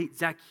validate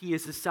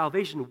Zacchaeus'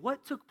 salvation?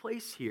 What took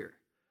place here?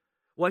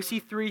 Well, I see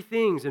three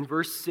things in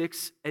verse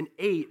 6 and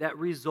 8 that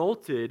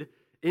resulted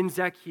in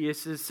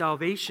Zacchaeus'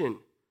 salvation.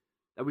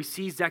 That we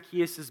see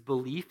Zacchaeus'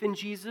 belief in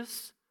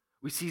Jesus,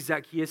 we see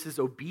Zacchaeus'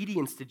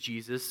 obedience to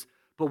Jesus,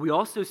 but we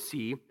also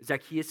see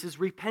Zacchaeus'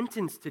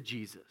 repentance to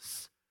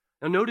Jesus.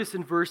 Now notice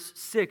in verse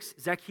 6,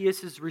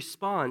 Zacchaeus'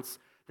 response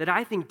that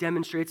I think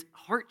demonstrates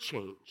heart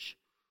change.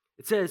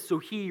 It says, so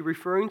he,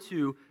 referring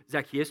to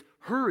Zacchaeus,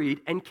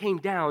 hurried and came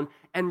down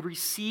and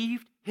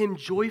received him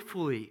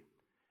joyfully.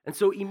 And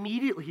so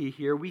immediately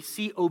here we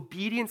see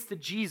obedience to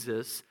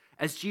Jesus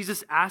as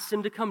Jesus asked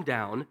him to come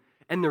down,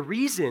 and the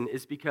reason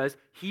is because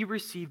he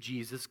received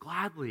Jesus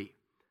gladly.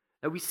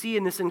 That we see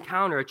in this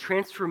encounter, a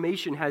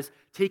transformation has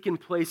taken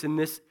place in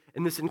this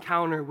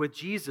encounter with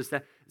Jesus,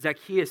 that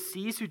Zacchaeus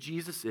sees who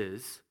Jesus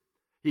is,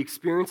 he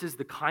experiences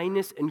the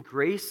kindness and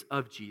grace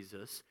of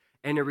Jesus,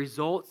 and it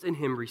results in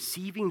him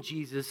receiving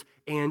Jesus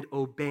and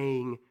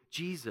obeying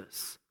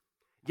Jesus.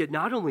 Yet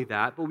not only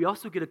that, but we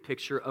also get a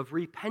picture of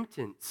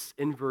repentance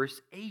in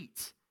verse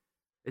 8.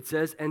 It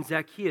says, and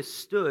Zacchaeus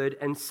stood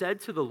and said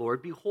to the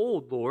Lord,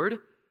 behold, Lord,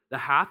 the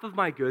half of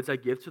my goods I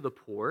give to the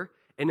poor,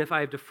 and if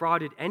I have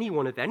defrauded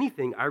anyone of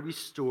anything, I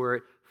restore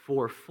it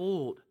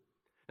fourfold.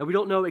 Now, we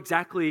don't know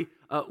exactly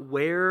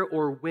where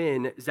or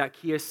when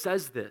Zacchaeus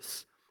says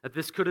this. That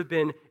this could have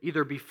been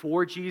either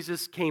before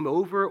Jesus came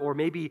over or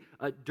maybe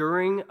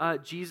during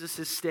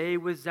Jesus' stay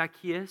with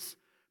Zacchaeus.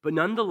 But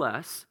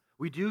nonetheless,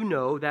 we do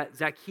know that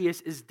Zacchaeus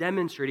is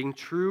demonstrating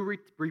true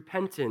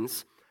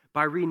repentance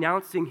by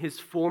renouncing his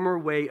former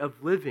way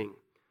of living.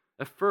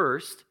 At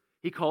first,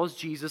 he calls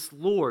Jesus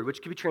Lord,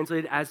 which can be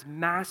translated as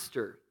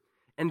Master.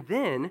 And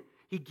then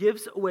he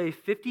gives away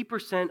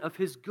 50% of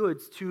his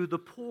goods to the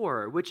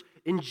poor, which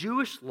in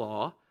Jewish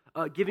law,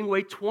 giving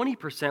away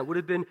 20% would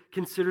have been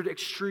considered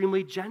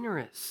extremely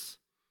generous.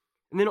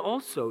 And then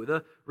also,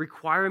 the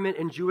requirement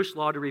in Jewish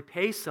law to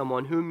repay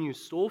someone whom you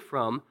stole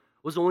from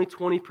was only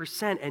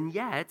 20%, and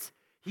yet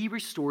he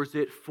restores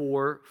it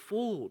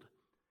fourfold.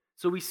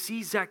 So we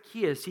see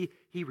Zacchaeus,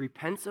 he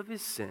repents of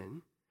his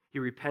sin, he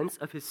repents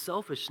of his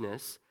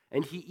selfishness,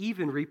 and he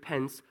even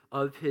repents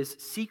of his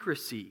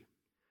secrecy.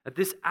 That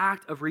this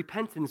act of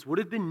repentance would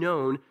have been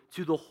known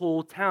to the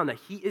whole town, that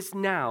he is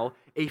now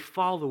a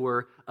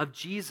follower of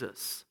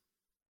Jesus.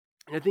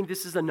 And I think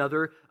this is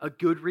a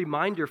good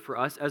reminder for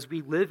us as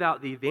we live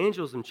out the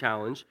evangelism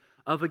challenge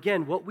of,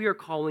 again, what we are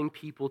calling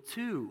people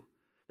to.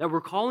 That we're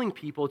calling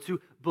people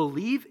to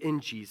believe in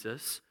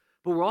Jesus,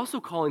 but we're also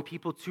calling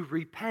people to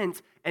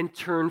repent and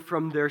turn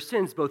from their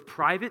sins, both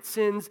private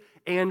sins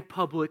and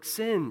public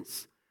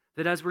sins.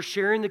 That as we're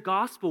sharing the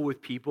gospel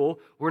with people,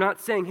 we're not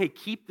saying, hey,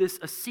 keep this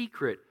a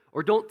secret,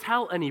 or don't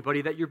tell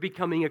anybody that you're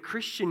becoming a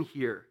Christian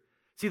here.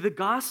 See, the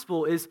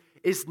gospel is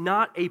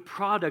not a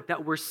product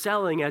that we're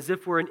selling as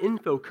if we're an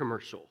info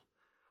commercial,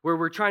 where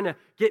we're trying to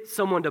get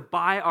someone to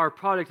buy our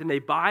product and they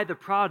buy the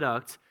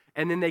product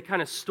and then they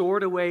kind of store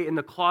it away in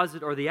the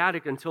closet or the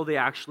attic until they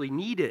actually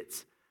need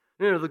it.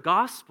 No, the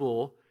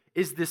gospel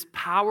is this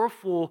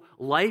powerful,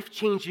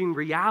 life-changing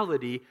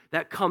reality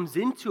that comes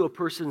into a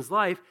person's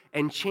life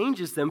and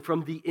changes them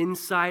from the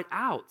inside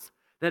out,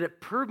 that it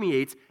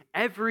permeates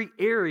every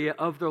area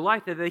of their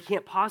life, that they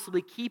can't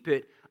possibly keep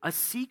it a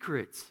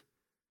secret.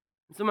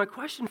 And so my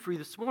question for you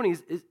this morning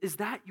is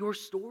that your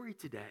story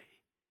today?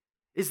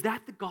 Is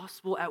that the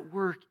gospel at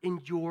work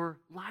in your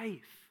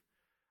life?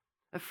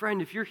 A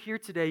friend, if you're here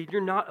today, you're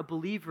not a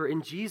believer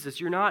in Jesus,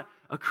 you're not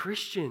a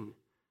Christian.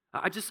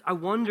 I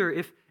wonder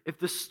if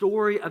the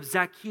story of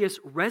Zacchaeus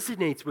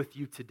resonates with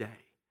you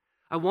today.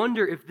 I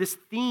wonder if this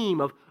theme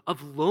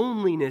of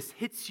loneliness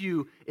hits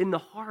you in the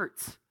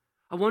heart.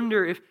 I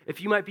wonder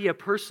if you might be a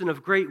person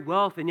of great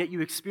wealth and yet you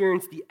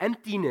experience the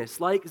emptiness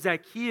like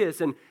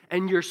Zacchaeus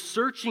and you're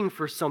searching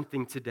for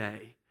something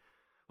today.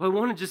 Well, I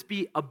want to just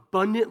be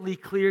abundantly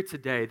clear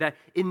today that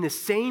in the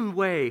same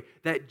way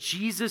that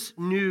Jesus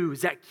knew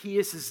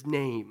Zacchaeus'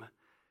 name,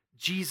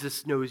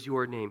 Jesus knows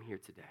your name here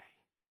today.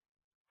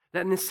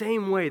 That in the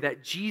same way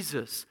that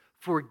Jesus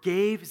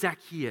forgave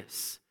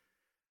Zacchaeus,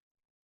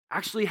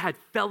 actually had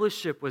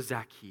fellowship with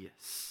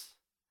Zacchaeus,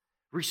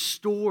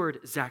 restored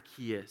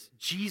Zacchaeus,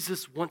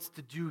 Jesus wants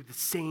to do the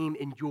same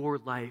in your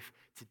life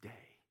today.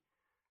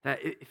 That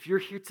if you're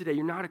here today,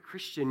 you're not a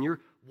Christian, you're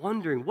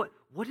wondering,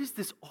 what is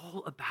this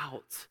all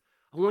about?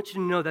 I want you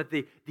to know that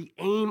the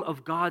aim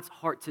of God's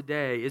heart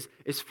today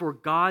is for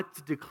God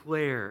to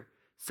declare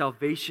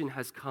salvation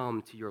has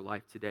come to your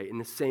life today in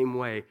the same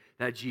way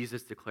that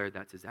Jesus declared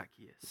that to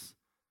Zacchaeus.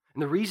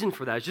 And the reason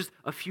for that is just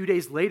a few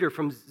days later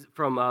from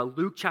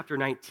Luke chapter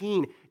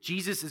 19,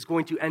 Jesus is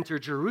going to enter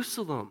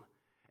Jerusalem.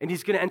 And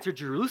he's going to enter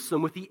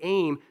Jerusalem with the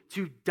aim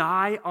to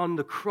die on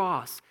the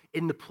cross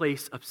in the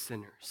place of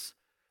sinners.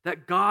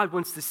 That God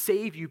wants to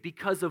save you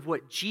because of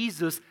what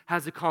Jesus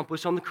has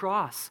accomplished on the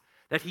cross.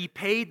 That he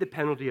paid the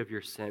penalty of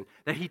your sin.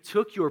 That he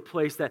took your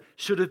place that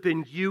should have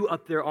been you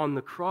up there on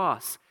the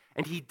cross.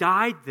 And he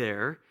died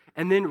there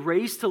and then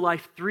raised to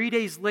life 3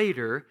 days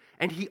later.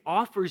 And he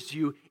offers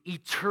you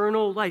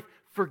eternal life,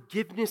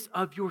 forgiveness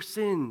of your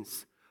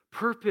sins.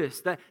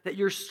 Purpose that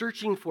you're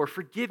searching for,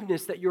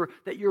 forgiveness that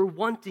you're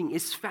wanting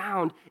is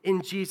found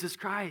in Jesus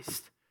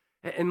Christ.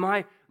 And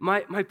my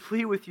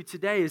plea with you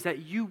today is that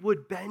you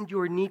would bend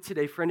your knee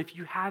today, friend, if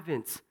you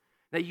haven't,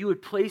 that you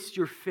would place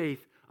your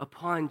faith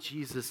upon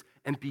Jesus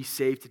and be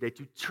saved today,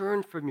 to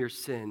turn from your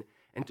sin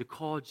and to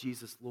call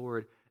Jesus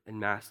Lord and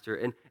Master.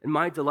 And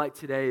my delight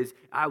today is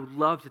I would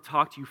love to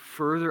talk to you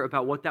further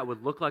about what that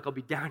would look like. I'll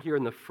be down here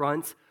in the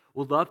front.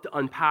 We'd love to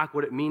unpack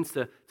what it means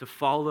to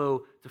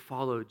follow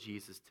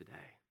Jesus today.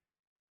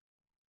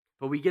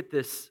 But we get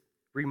this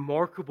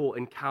remarkable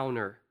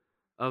encounter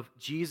of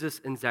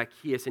Jesus and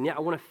Zacchaeus. And I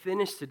want to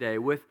finish today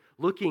with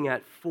looking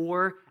at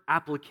 4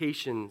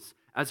 applications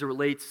as it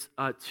relates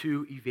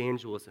to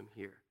evangelism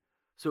here.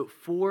 So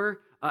 4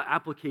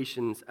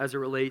 applications as it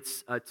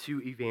relates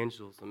to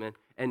evangelism.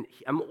 And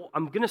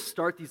I'm going to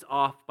start these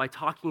off by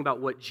talking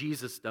about what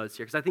Jesus does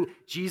here, because I think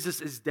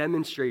Jesus is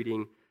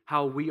demonstrating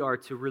how we are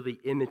to really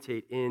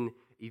imitate in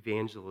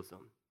evangelism.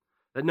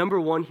 That number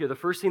 1 here, the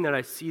first thing that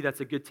I see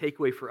that's a good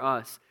takeaway for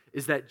us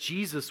is that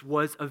Jesus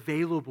was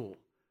available.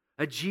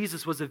 That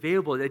Jesus was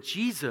available. That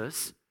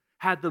Jesus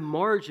had the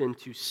margin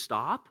to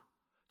stop,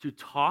 to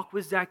talk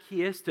with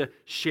Zacchaeus, to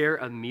share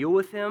a meal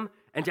with him,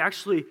 and to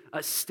actually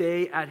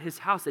stay at his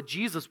house. That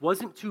Jesus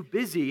wasn't too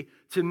busy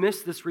to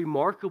miss this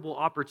remarkable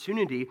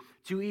opportunity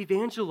to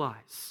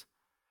evangelize.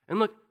 And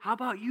look, how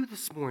about you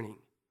this morning?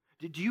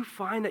 Do you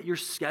find that your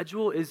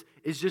schedule is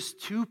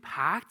just too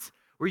packed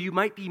where you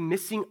might be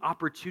missing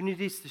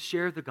opportunities to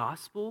share the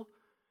gospel?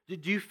 Do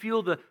you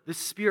feel the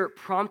Spirit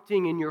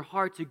prompting in your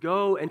heart to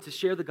go and to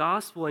share the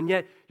gospel, and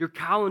yet your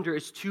calendar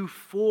is too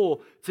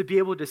full to be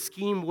able to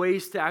scheme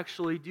ways to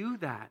actually do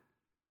that?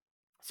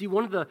 See,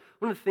 one of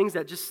the things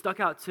that just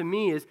stuck out to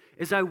me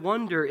is I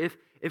wonder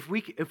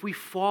if we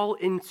fall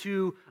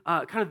into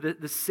kind of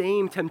the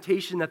same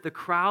temptation that the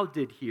crowd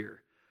did here.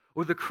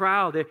 Or the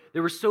crowd,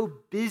 they were so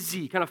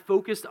busy, kind of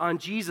focused on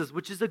Jesus,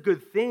 which is a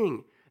good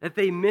thing, that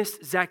they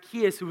missed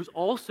Zacchaeus, who was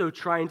also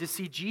trying to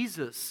see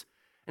Jesus.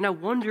 And I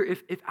wonder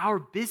if our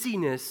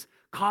busyness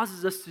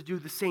causes us to do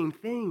the same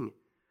thing,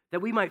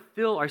 that we might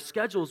fill our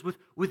schedules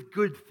with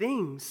good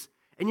things.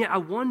 And yet I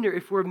wonder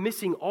if we're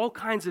missing all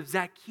kinds of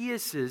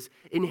Zacchaeuses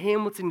in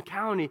Hamilton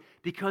County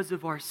because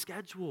of our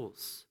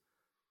schedules.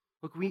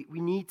 Look, we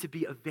need to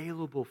be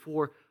available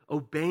for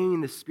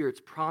obeying the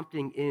Spirit's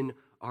prompting in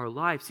our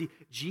life. See,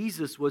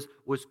 Jesus was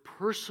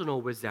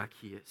personal with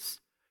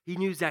Zacchaeus. He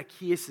knew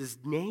Zacchaeus'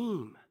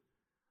 name.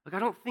 Like, I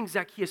don't think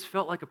Zacchaeus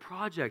felt like a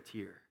project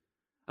here.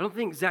 I don't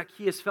think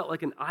Zacchaeus felt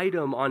like an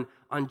item on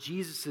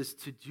Jesus'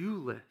 to-do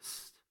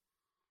list.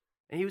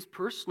 And he was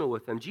personal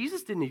with them.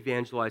 Jesus didn't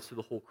evangelize to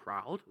the whole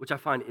crowd, which I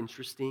find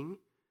interesting.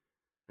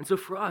 And so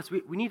for us,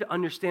 we need to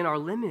understand our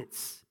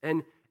limits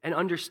and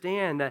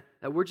understand that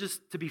we're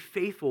just to be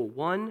faithful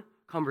one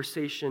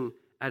conversation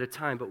at a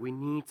time, but we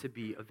need to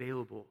be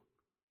available.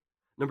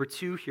 Number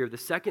 2 here, the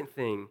second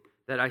thing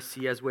that I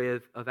see as way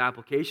of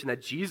application,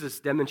 that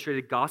Jesus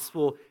demonstrated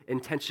gospel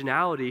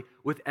intentionality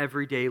with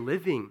everyday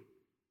living.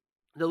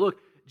 Now look,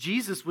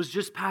 Jesus was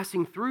just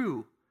passing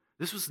through.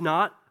 This was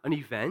not an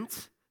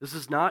event. This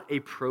is not a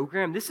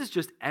program. This is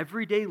just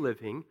everyday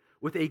living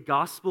with a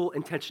gospel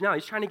intentionality.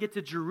 He's trying to get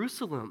to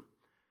Jerusalem.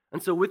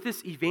 And so with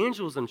this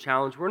evangelism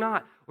challenge, we're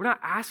not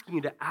asking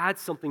you to add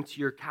something to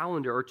your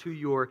calendar or to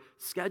your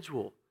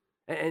schedule.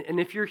 And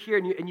if you're here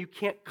and you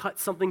can't cut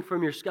something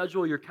from your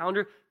schedule or your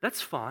calendar,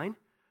 that's fine.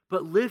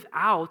 But live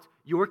out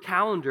your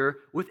calendar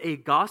with a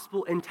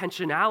gospel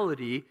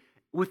intentionality,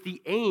 with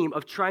the aim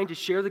of trying to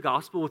share the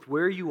gospel with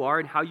where you are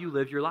and how you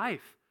live your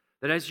life.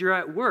 That as you're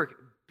at work,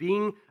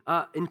 being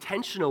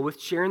intentional with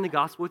sharing the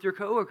gospel with your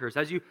coworkers,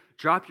 as you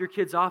drop your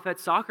kids off at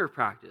soccer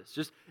practice,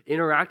 just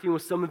interacting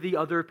with some of the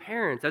other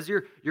parents, as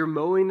you're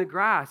mowing the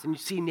grass and you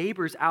see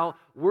neighbors out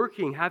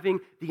working, having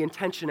the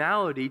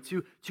intentionality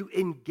to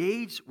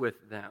engage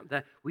with them.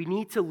 That we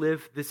need to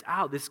live this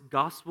out, this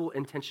gospel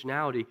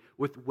intentionality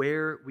with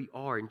where we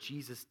are, and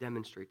Jesus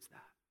demonstrates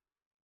that.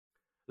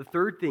 The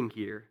third thing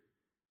here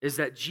is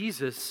that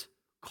Jesus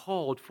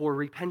called for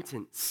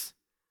repentance,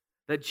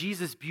 that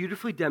Jesus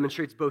beautifully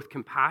demonstrates both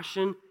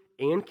compassion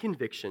and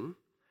conviction,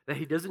 that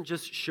he doesn't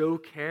just show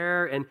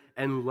care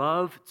and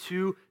love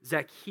to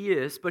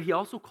Zacchaeus, but he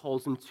also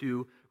calls him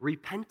to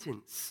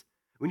repentance.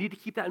 We need to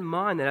keep that in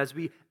mind, that as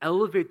we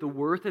elevate the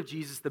worth of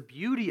Jesus, the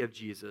beauty of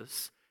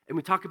Jesus, and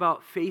we talk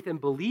about faith and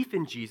belief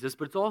in Jesus,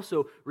 but it's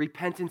also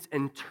repentance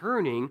and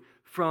turning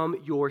from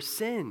your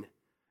sin.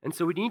 And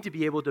so we need to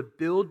be able to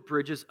build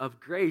bridges of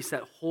grace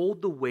that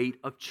hold the weight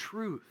of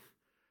truth,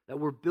 that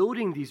we're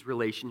building these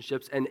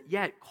relationships and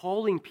yet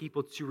calling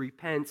people to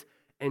repent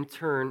and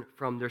turn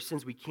from their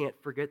sins. We can't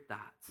forget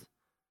that.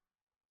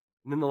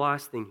 And then the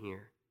last thing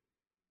here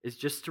is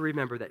just to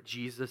remember that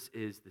Jesus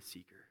is the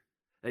seeker,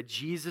 that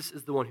Jesus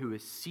is the one who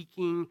is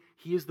seeking.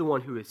 He is the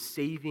one who is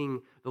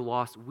saving the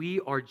lost.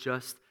 We are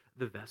just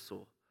the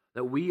vessel,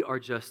 that we are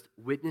just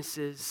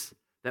witnesses,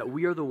 that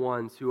we are the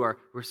ones who are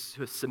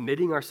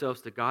submitting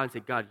ourselves to God and say,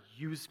 God,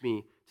 use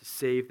me to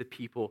save the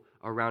people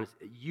around us.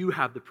 You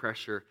have the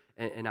pressure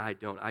and I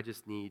don't. I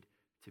just need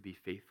to be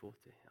faithful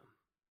to him.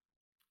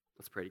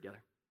 Let's pray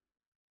together.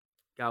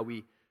 God,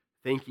 we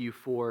thank you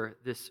for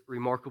this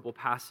remarkable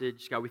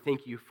passage. God, we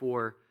thank you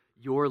for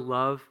your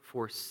love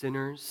for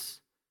sinners.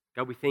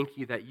 God, we thank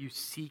you that you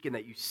seek and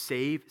that you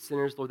save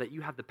sinners, Lord, that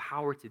you have the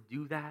power to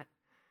do that.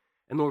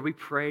 And Lord, we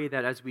pray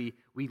that as we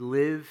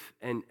live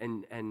and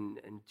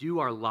do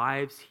our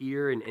lives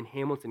here in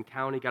Hamilton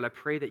County, God, I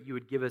pray that you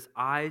would give us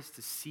eyes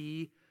to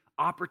see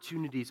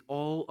opportunities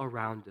all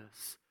around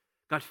us.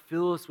 God,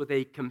 fill us with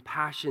a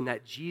compassion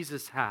that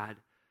Jesus had.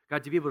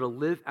 God, to be able to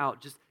live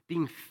out just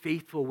being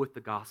faithful with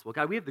the gospel.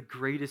 God, we have the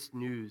greatest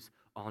news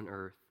on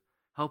earth.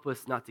 Help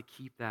us not to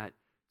keep that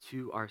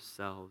to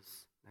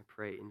ourselves. I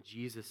pray in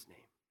Jesus'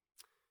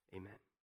 name, amen.